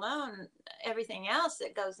 let alone everything else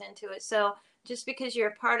that goes into it. So just because you're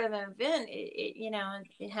a part of an event,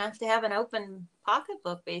 you have to have an open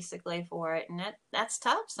pocketbook basically for it. And that's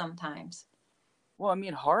tough sometimes. Well, I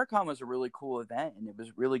mean, HorrorCon was a really cool event, and it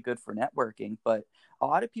was really good for networking. But a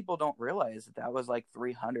lot of people don't realize that was like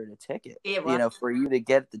 $300 a ticket, It was. for you to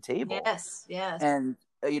get at the table. Yes, yes. And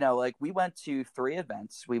like we went to 3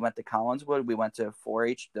 events. We went to Collinswood, we went to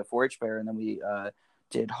the 4-H fair, and then we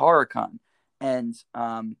did HorrorCon. And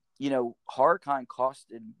HorrorCon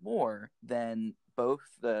costed more than both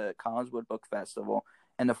the Collinswood Book Festival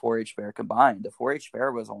and the 4-H fair combined. The 4-H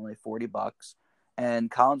fair was only $40,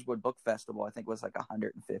 and Collinswood Book Festival, I think, was like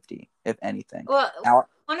 150, if anything. Well, Now,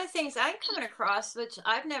 one of the things I'm coming across, which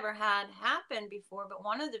I've never had happen before, but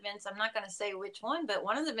one of the events, I'm not going to say which one, but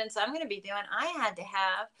one of the events I'm going to be doing, I had to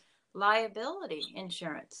have liability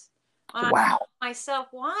insurance. wow. Myself,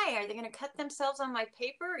 why are they going to cut themselves on my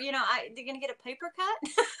paper? They're going to get a paper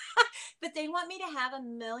cut, but they want me to have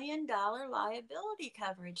 $1 million liability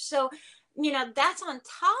coverage. So, that's on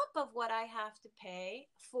top of what I have to pay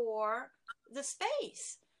for the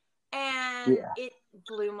space. And Yeah. it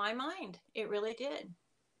blew my mind. It really did.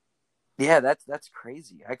 Yeah, that's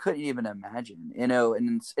crazy. I couldn't even imagine,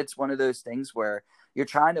 and it's one of those things where you're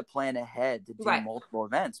trying to plan ahead to do Right. multiple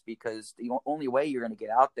events, because the only way you're going to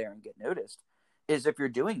get out there and get noticed is if you're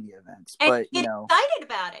doing the events. And But, get excited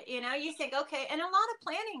about it. You think, okay, and a lot of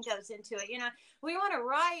planning goes into it. We want to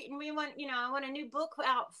write, and we want, I want a new book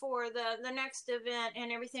out for the next event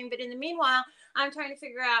and everything. But in the meanwhile, I'm trying to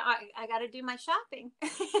figure out, I got to do my shopping.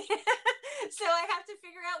 So I have to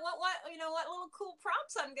figure out what little cool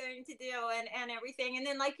prompts I'm going to do, and everything. And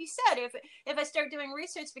then, like you said, if I start doing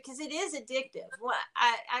research, because it is addictive.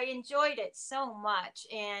 I enjoyed it so much.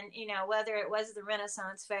 And, whether it was the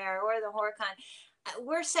Renaissance Fair or the HorrorCon,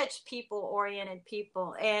 we're such people-oriented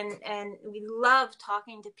people, and we love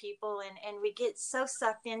talking to people, and we get so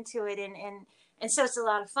sucked into it, and so it's a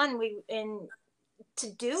lot of fun.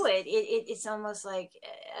 To do it's almost like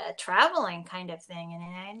a traveling kind of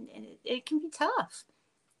thing, and it can be tough.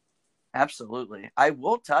 absolutely. I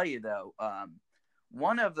will tell you, though,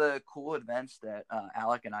 one of the cool events that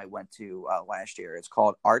Alec and I went to last year, it's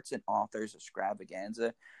called Arts and Authors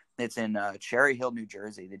Extravaganza. It's in Cherry Hill, New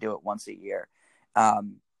Jersey. They do it once a year.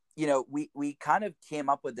 We kind of came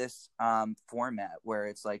up with this format where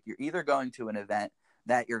it's like you're either going to an event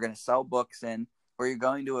that you're going to sell books in, or you're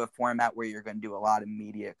going to a format where you're going to do a lot of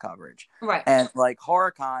media coverage. Right. And like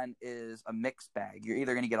HorrorCon is a mixed bag. You're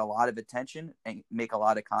either going to get a lot of attention and make a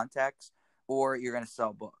lot of contacts, or you're going to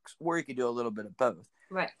sell books, or you could do a little bit of both.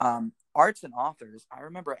 Right. Arts and Authors, I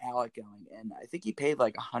remember Alec going, and I think he paid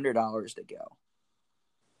like $100 to go.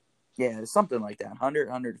 Yeah, something like that,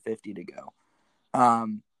 150 to go.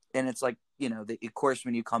 And it's like, of course,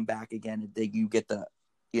 when you come back again, you get the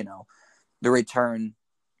return,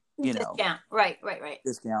 discount. Right.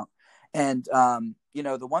 discount. And,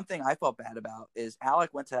 the one thing I felt bad about is Alec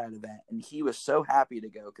went to that event and he was so happy to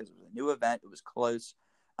go because it was a new event. It was close.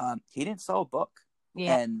 He didn't sell a book.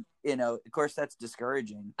 Yeah. And, of course that's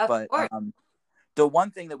discouraging. Of but course. The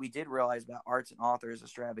one thing that we did realize about Arts and Authors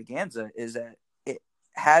Extravaganza is that it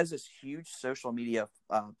has this huge social media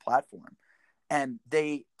platform. And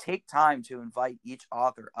they take time to invite each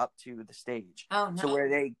author up to the stage to where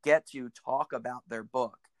they get to talk about their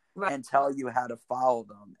book and tell you how to follow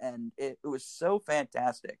them. And it was so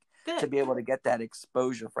fantastic to be able to get that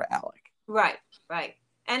exposure for Alec. Right.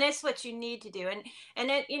 And it's what you need to do. And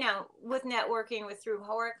it, with networking through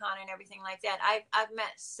HorrorCon and everything like that, I've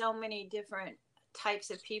met so many different types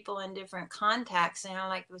of people and different contacts.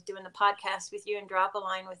 Like with doing the podcast with you and Drop a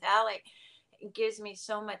Line with Alec, it gives me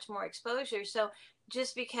so much more exposure. So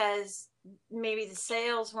just because maybe the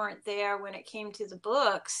sales weren't there when it came to the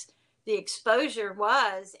books, the exposure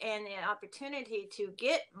was, and the opportunity to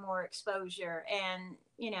get more exposure and,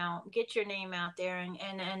 get your name out there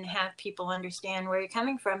and have people understand where you're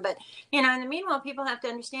coming from. But, in the meanwhile, people have to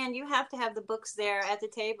understand you have to have the books there at the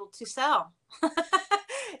table to sell.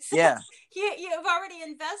 So yeah. You've already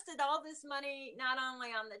invested all this money, not only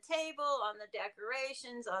on the table, on the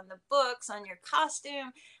decorations, on the books, on your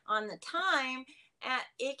costume, on the time.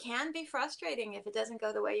 It can be frustrating if it doesn't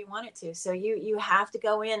go the way you want it to. So you have to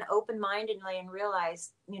go in open-mindedly and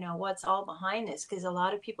realize, what's all behind this, because a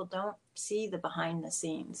lot of people don't see the behind the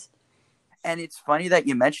scenes. And it's funny that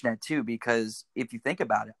you mention that too, because if you think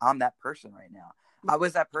about it, I'm that person right now. I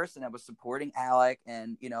was that person that was supporting Alec,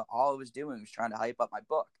 and all I was doing was trying to hype up my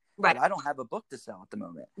book. Right. But I don't have a book to sell at the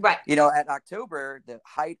moment. Right. At October, the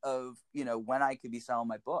height of when I could be selling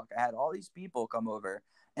my book, I had all these people come over,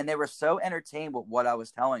 and they were so entertained with what I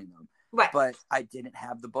was telling them. Right. But I didn't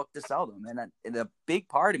have the book to sell them, and a big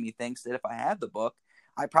part of me thinks that if I had the book,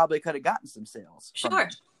 I probably could have gotten some sales.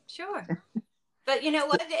 Sure. But you know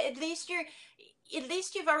what? At least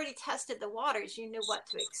you've already tested the waters. You knew what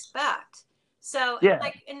to expect. So,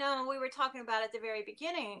 we were talking about at the very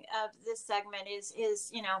beginning of this segment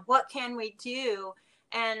is what can we do?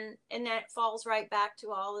 And that falls right back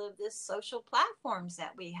to all of this social platforms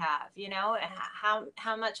that we have,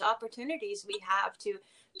 how much opportunities we have to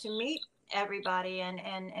meet everybody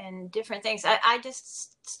and different things. I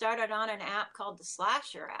just started on an app called the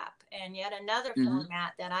Slasher app, and yet another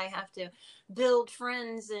format that I have to build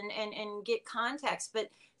friends and get contacts.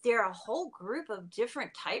 But there are a whole group of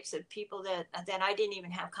different types of people that I didn't even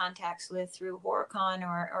have contacts with through HorrorCon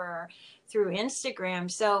or through Instagram.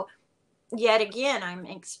 So yet again, I'm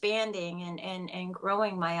expanding and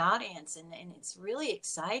growing my audience, and it's really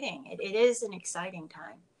exciting. It is an exciting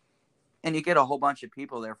time. And you get a whole bunch of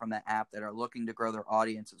people there from that app that are looking to grow their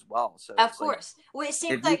audience as well. So of course, it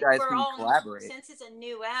seems like we're all collaborate. Since it's a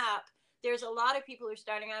new app, there's a lot of people who are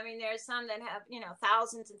starting. I mean, there's some that have,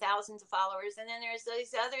 thousands and thousands of followers. And then there's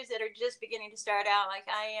these others that are just beginning to start out like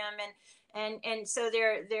I am. And so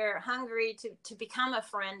they're hungry to become a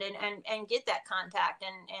friend and get that contact.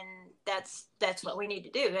 And that's what we need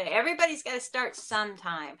to do. Everybody's got to start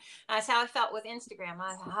sometime. That's how I felt with Instagram.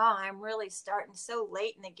 I'm really starting so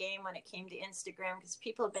late in the game when it came to Instagram, because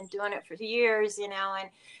people have been doing it for years,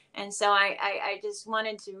 and so I just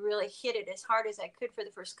wanted to really hit it as hard as I could for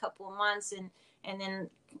the first couple of months and then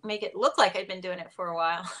make it look like I'd been doing it for a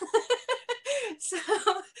while. So,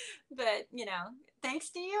 but thanks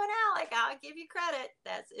to you and Alec, I'll give you credit.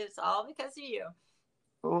 It's all because of you.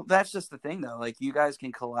 Well, that's just the thing, though. Like, you guys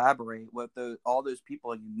can collaborate with all those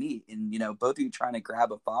people you meet, and both of you trying to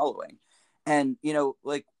grab a following, and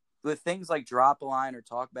like with things like Drop a Line or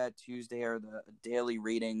Talk Bad Tuesday or the daily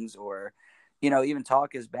readings, or even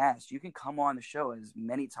Talk is Best. You can come on the show as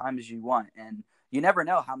many times as you want, and you never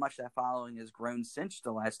know how much that following has grown since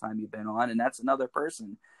the last time you've been on, and that's another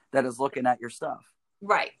person that is looking at your stuff.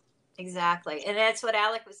 Right. Exactly. And that's what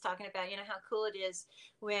Alec was talking about, how cool it is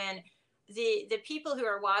when the people who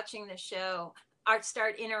are watching the show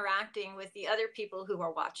start interacting with the other people who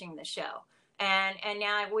are watching the show. And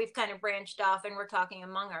now we've kind of branched off and we're talking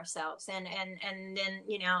among ourselves, and then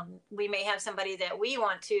we may have somebody that we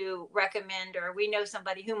want to recommend, or we know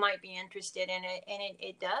somebody who might be interested in it, and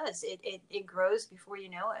it grows before you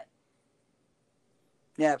know it.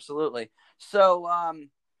 Yeah, absolutely. So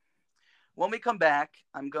when we come back,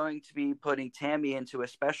 I'm going to be putting Tammy into a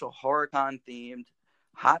special HorrorCon themed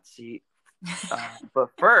hot seat. But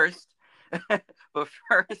first, I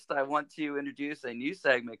want to introduce a new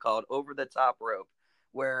segment called Over the Top Rope,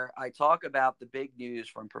 where I talk about the big news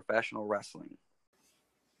from professional wrestling.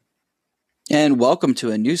 And welcome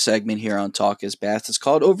to a new segment here on Talk is Bass. It's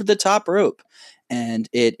called Over the Top Rope, and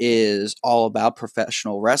it is all about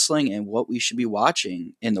professional wrestling and what we should be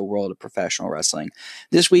watching in the world of professional wrestling.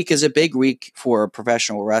 This week is a big week for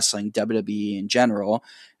professional wrestling, WWE in general.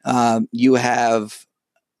 You have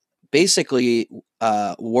basically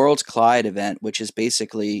Worlds Collide event, which is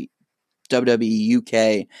basically WWE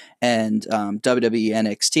UK and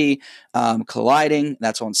WWE NXT colliding.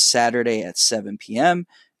 That's on Saturday at 7 p.m.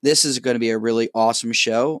 This is going to be a really awesome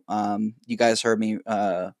show. You guys heard me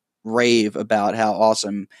rave about how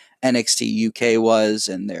awesome NXT UK was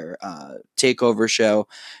and their takeover show.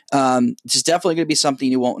 It's definitely going to be something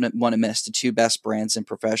you won't want to miss. The two best brands in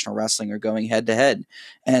professional wrestling are going head to head.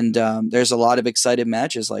 And there's a lot of exciting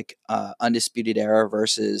matches like Undisputed Era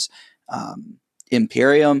versus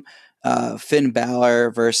Imperium, Finn Balor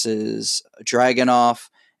versus Dragunov,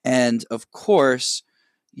 and of course,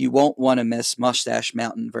 you won't want to miss Mustache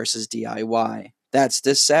Mountain versus DIY. That's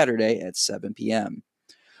this Saturday at 7 p.m.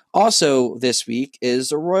 Also, this week is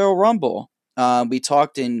the Royal Rumble. We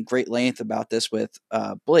talked in great length about this with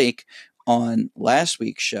Blake on last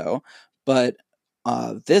week's show, but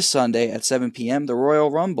this Sunday at 7 p.m., the Royal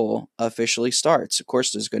Rumble officially starts. Of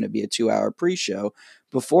course, there's going to be a 2-hour pre-show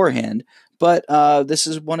beforehand, but this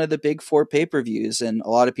is one of the big 4 pay-per-views, and a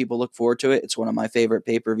lot of people look forward to it. It's one of my favorite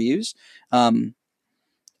pay-per-views.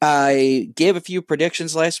 I gave a few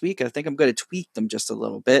predictions last week. I think I'm going to tweak them just a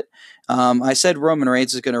little bit. I said Roman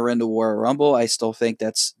Reigns is going to win the Royal Rumble. I still think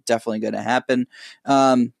that's definitely going to happen.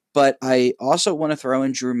 But I also want to throw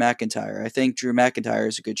in Drew McIntyre. I think Drew McIntyre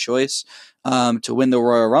is a good choice to win the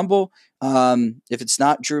Royal Rumble. If it's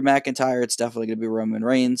not Drew McIntyre, it's definitely going to be Roman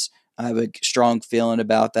Reigns. I have a strong feeling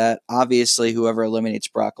about that. Obviously, whoever eliminates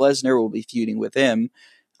Brock Lesnar will be feuding with him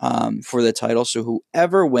for the title. So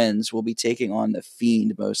whoever wins will be taking on The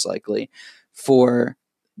Fiend, most likely, for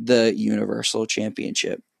the Universal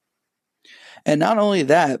Championship. And not only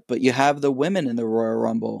that, but you have the women in the Royal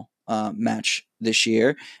Rumble match this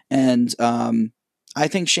year. And I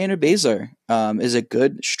think Shayna Baszler is a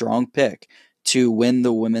good, strong pick to win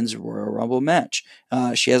the women's Royal Rumble match.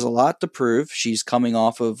 She has a lot to prove. She's coming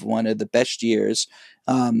off of one of the best years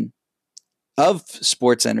of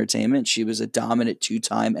sports entertainment. She was a dominant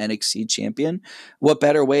 2-time NXT champion. What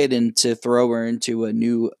better way than to throw her into a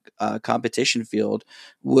new competition field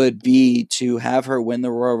would be to have her win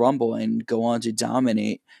the Royal Rumble and go on to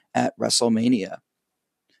dominate at WrestleMania.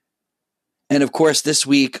 And of course, this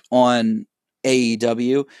week on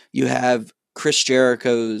AEW, you have Chris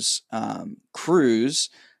Jericho's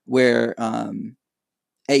Cruise, where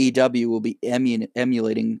AEW will be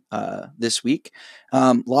emulating this week.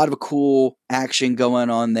 A lot of cool action going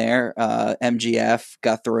on there. MGF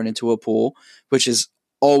got thrown into a pool, which is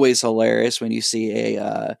always hilarious when you see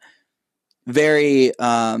a very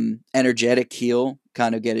energetic heel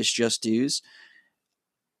kind of get his just dues.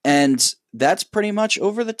 And that's pretty much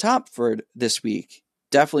over the top for this week.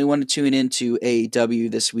 Definitely want to tune into AEW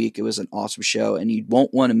this week. It was an awesome show, and you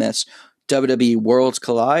won't want to miss WWE Worlds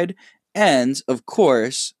Collide and, of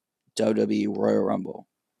course, WWE Royal Rumble.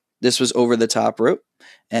 This was Over the Top Rope,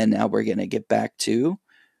 and now we're going to get back to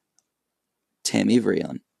Tammy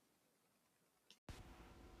Vreeland.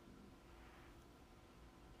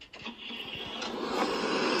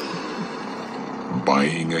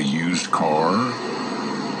 Buying a used car?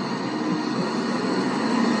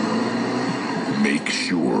 Make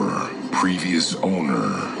sure previous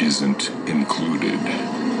owner isn't included.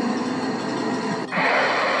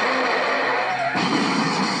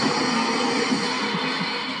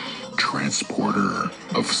 Transporter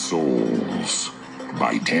of Souls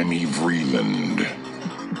by Tammy Vreeland.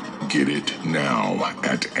 Get it now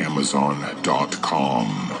at Amazon.com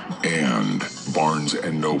and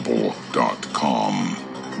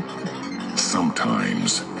BarnesandNoble.com.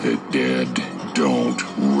 Sometimes the dead don't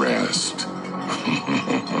rest.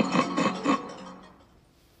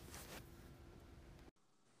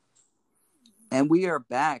 And we are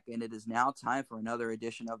back, and it is now time for another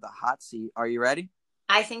edition of the Hot Seat. Are you ready?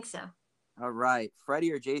 I think so. All right.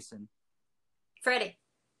 Freddie or Jason? Freddy.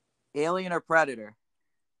 Alien or Predator?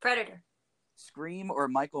 Predator. Scream or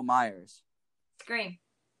Michael Myers? Scream.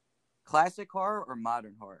 Classic horror or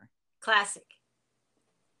modern horror? Classic.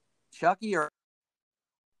 Chucky or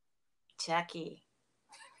Chucky.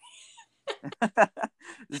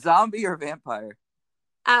 zombie or vampire?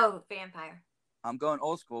 Oh, vampire. I'm going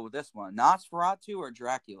old school with this one. Nosferatu or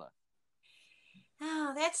Dracula?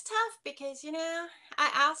 Oh, that's tough because,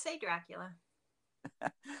 I'll say Dracula.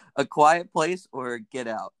 A Quiet Place or Get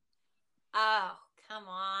Out? Oh, come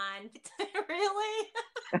on. Really?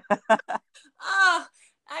 Oh,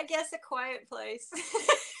 I guess A Quiet Place.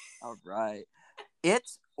 All right. It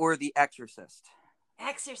or The Exorcist?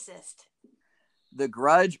 Exorcist. The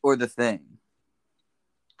Grudge or The Thing?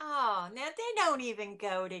 Oh, now they don't even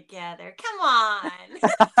go together. Come on.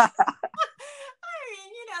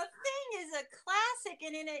 Thing is a classic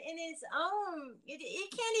and in its own.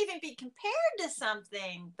 It can't even be compared to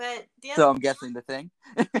something. But so I'm guessing The Thing.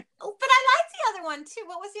 Oh, but I like the other one too.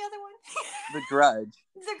 What was the other one? The Grudge.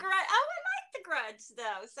 The Grudge. Oh, I like The Grudge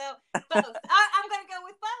though. So both. I'm going to go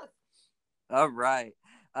with both. All right.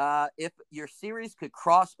 If your series could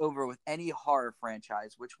cross over with any horror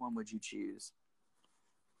franchise, which one would you choose?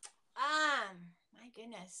 My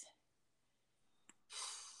goodness.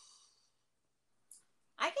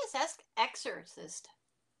 I guess that's Exorcist.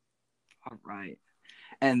 All right.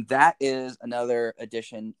 And that is another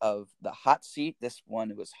edition of the Hot Seat. This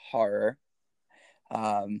one was horror.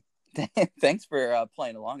 Thanks for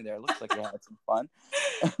playing along there. It looks like you had some fun.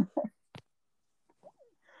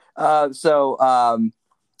 So I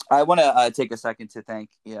want to take a second to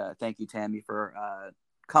thank you, Tammy, for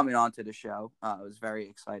coming on to the show. It was very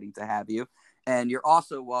exciting to have you. And you're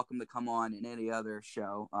also welcome to come on in any other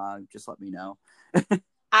show. Just let me know.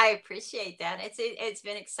 I appreciate that. It's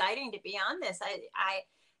been exciting to be on this. I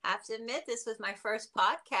have to admit, this was my first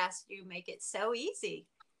podcast. You make it so easy.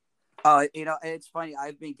 It's funny.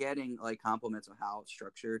 I've been getting like compliments on how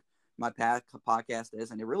structured my podcast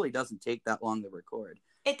is, and it really doesn't take that long to record.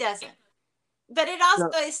 It doesn't. But it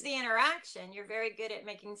also is the interaction. You're very good at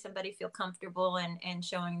making somebody feel comfortable and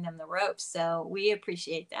showing them the ropes. So we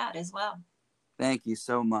appreciate that as well. Thank you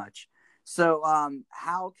so much. So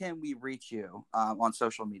how can we reach you on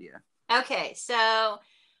social media? Okay, so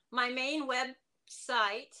my main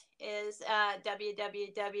website is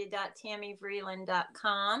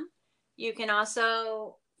www.tammyvreeland.com. You can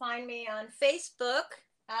also find me on Facebook.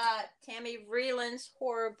 Tammy Vreeland's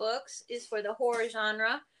Horror Books is for the horror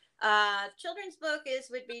genre. Children's book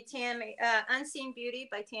would be Tammy Unseen Beauty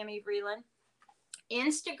by Tammy Vreeland.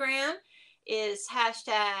 Instagram is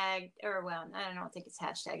hashtag, or well, I don't think it's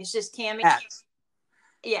hashtag. It's just Tammy.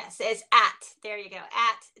 Yes, it's at. There you go.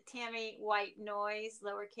 At Tammy White Noise,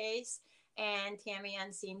 lowercase, and Tammy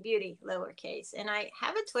Unseen Beauty, lowercase. And I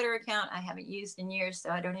have a Twitter account I haven't used in years, so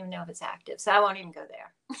I don't even know if it's active. So I won't even go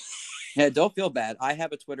there. Yeah, don't feel bad. I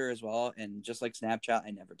have a Twitter as well, and just like Snapchat, I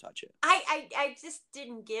never touch it. I just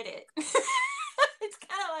didn't get it. It's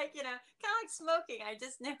kind of like smoking. I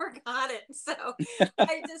just never got it, so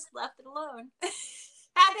I just left it alone.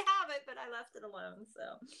 Had to have it, but I left it alone.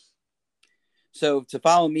 So to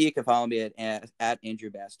follow me, you can follow me at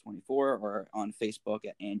Andrew Bass 24 or on Facebook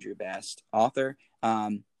at Andrew Bass Author.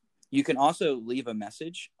 You can also leave a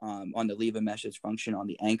message on the leave a message function on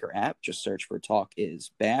the Anchor app. Just search for Talk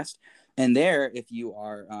is Bass. And there, if you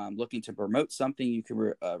are looking to promote something, you can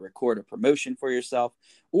record a promotion for yourself,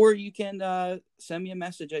 or you can send me a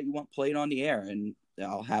message that you want played on the air, and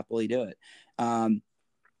I'll happily do it.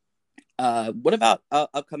 What about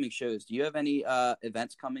upcoming shows? Do you have any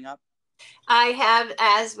events coming up? I have,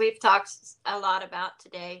 as we've talked a lot about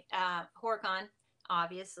today, HorrorCon,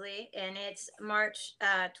 obviously, and it's March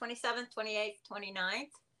 27th, 28th,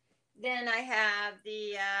 29th. Then I have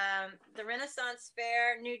the Renaissance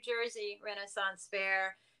Fair, New Jersey Renaissance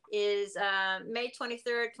Fair is May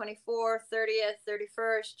 23rd, 24th, 30th,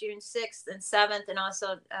 31st, June 6th, and 7th. And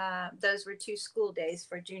also those were 2 school days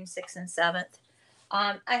for June 6th and 7th.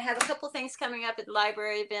 I have a couple things coming up at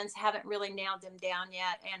library events. Haven't really nailed them down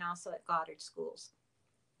yet. And also at Goddard Schools.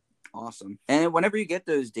 Awesome. And whenever you get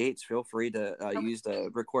those dates, feel free to use the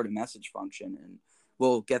record a message function, and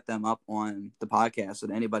we'll get them up on the podcast so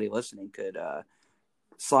that anybody listening could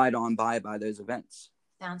slide on by those events.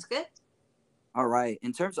 Sounds good. All right.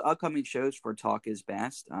 In terms of upcoming shows for Talk is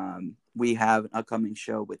Best, we have an upcoming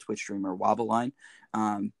show with Twitch streamer Wobbleline.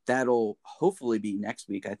 That'll hopefully be next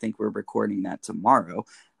week. I think we're recording that tomorrow.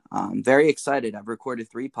 Very excited. I've recorded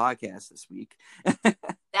 3 podcasts this week.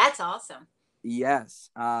 That's awesome.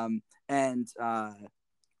 Yes. And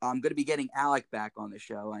I'm going to be getting Alec back on the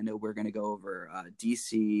show. I know we're going to go over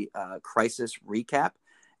DC Crisis Recap.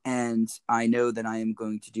 And I know that I am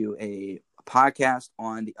going to do a podcast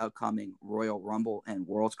on the upcoming Royal Rumble and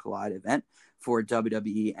Worlds Collide event for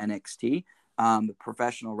WWE NXT, the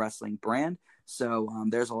professional wrestling brand. So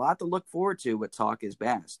there's a lot to look forward to with Talk is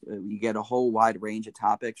Best. You get a whole wide range of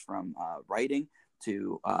topics from writing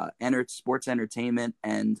to sports entertainment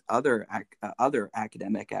and other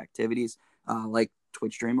academic activities like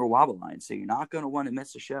Twitch streamer Wobble Line. So you're not going to want to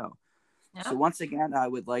miss a show. Nope. So once again, I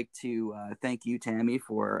would like to thank you, Tammy,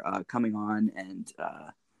 for coming on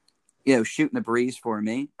and shooting the breeze for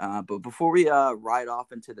me. But before we ride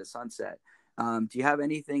off into the sunset, do you have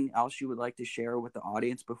anything else you would like to share with the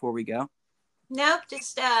audience before we go? Nope,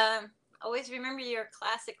 just always remember your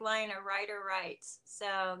classic line, a writer writes.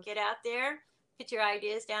 So get out there, put your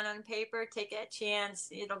ideas down on paper, take that chance.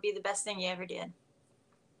 It'll be the best thing you ever did.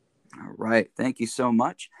 All right. Thank you so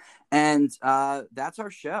much. And that's our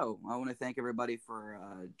show. I want to thank everybody for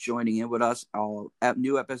joining in with us. All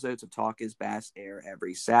new episodes of Talk is Best air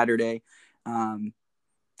every Saturday.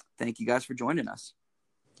 Thank you guys for joining us.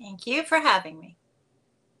 Thank you for having me.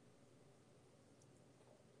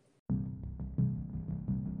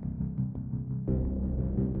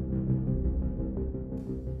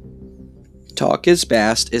 Talk is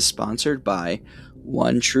Best is sponsored by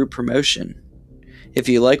One True Promotion. If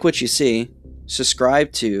you like what you see,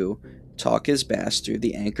 subscribe to Talk is Best through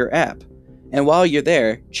the Anchor app. And while you're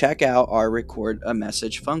there, check out our record a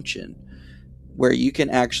message function, where you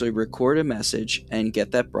can actually record a message and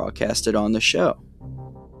get that broadcasted on the show.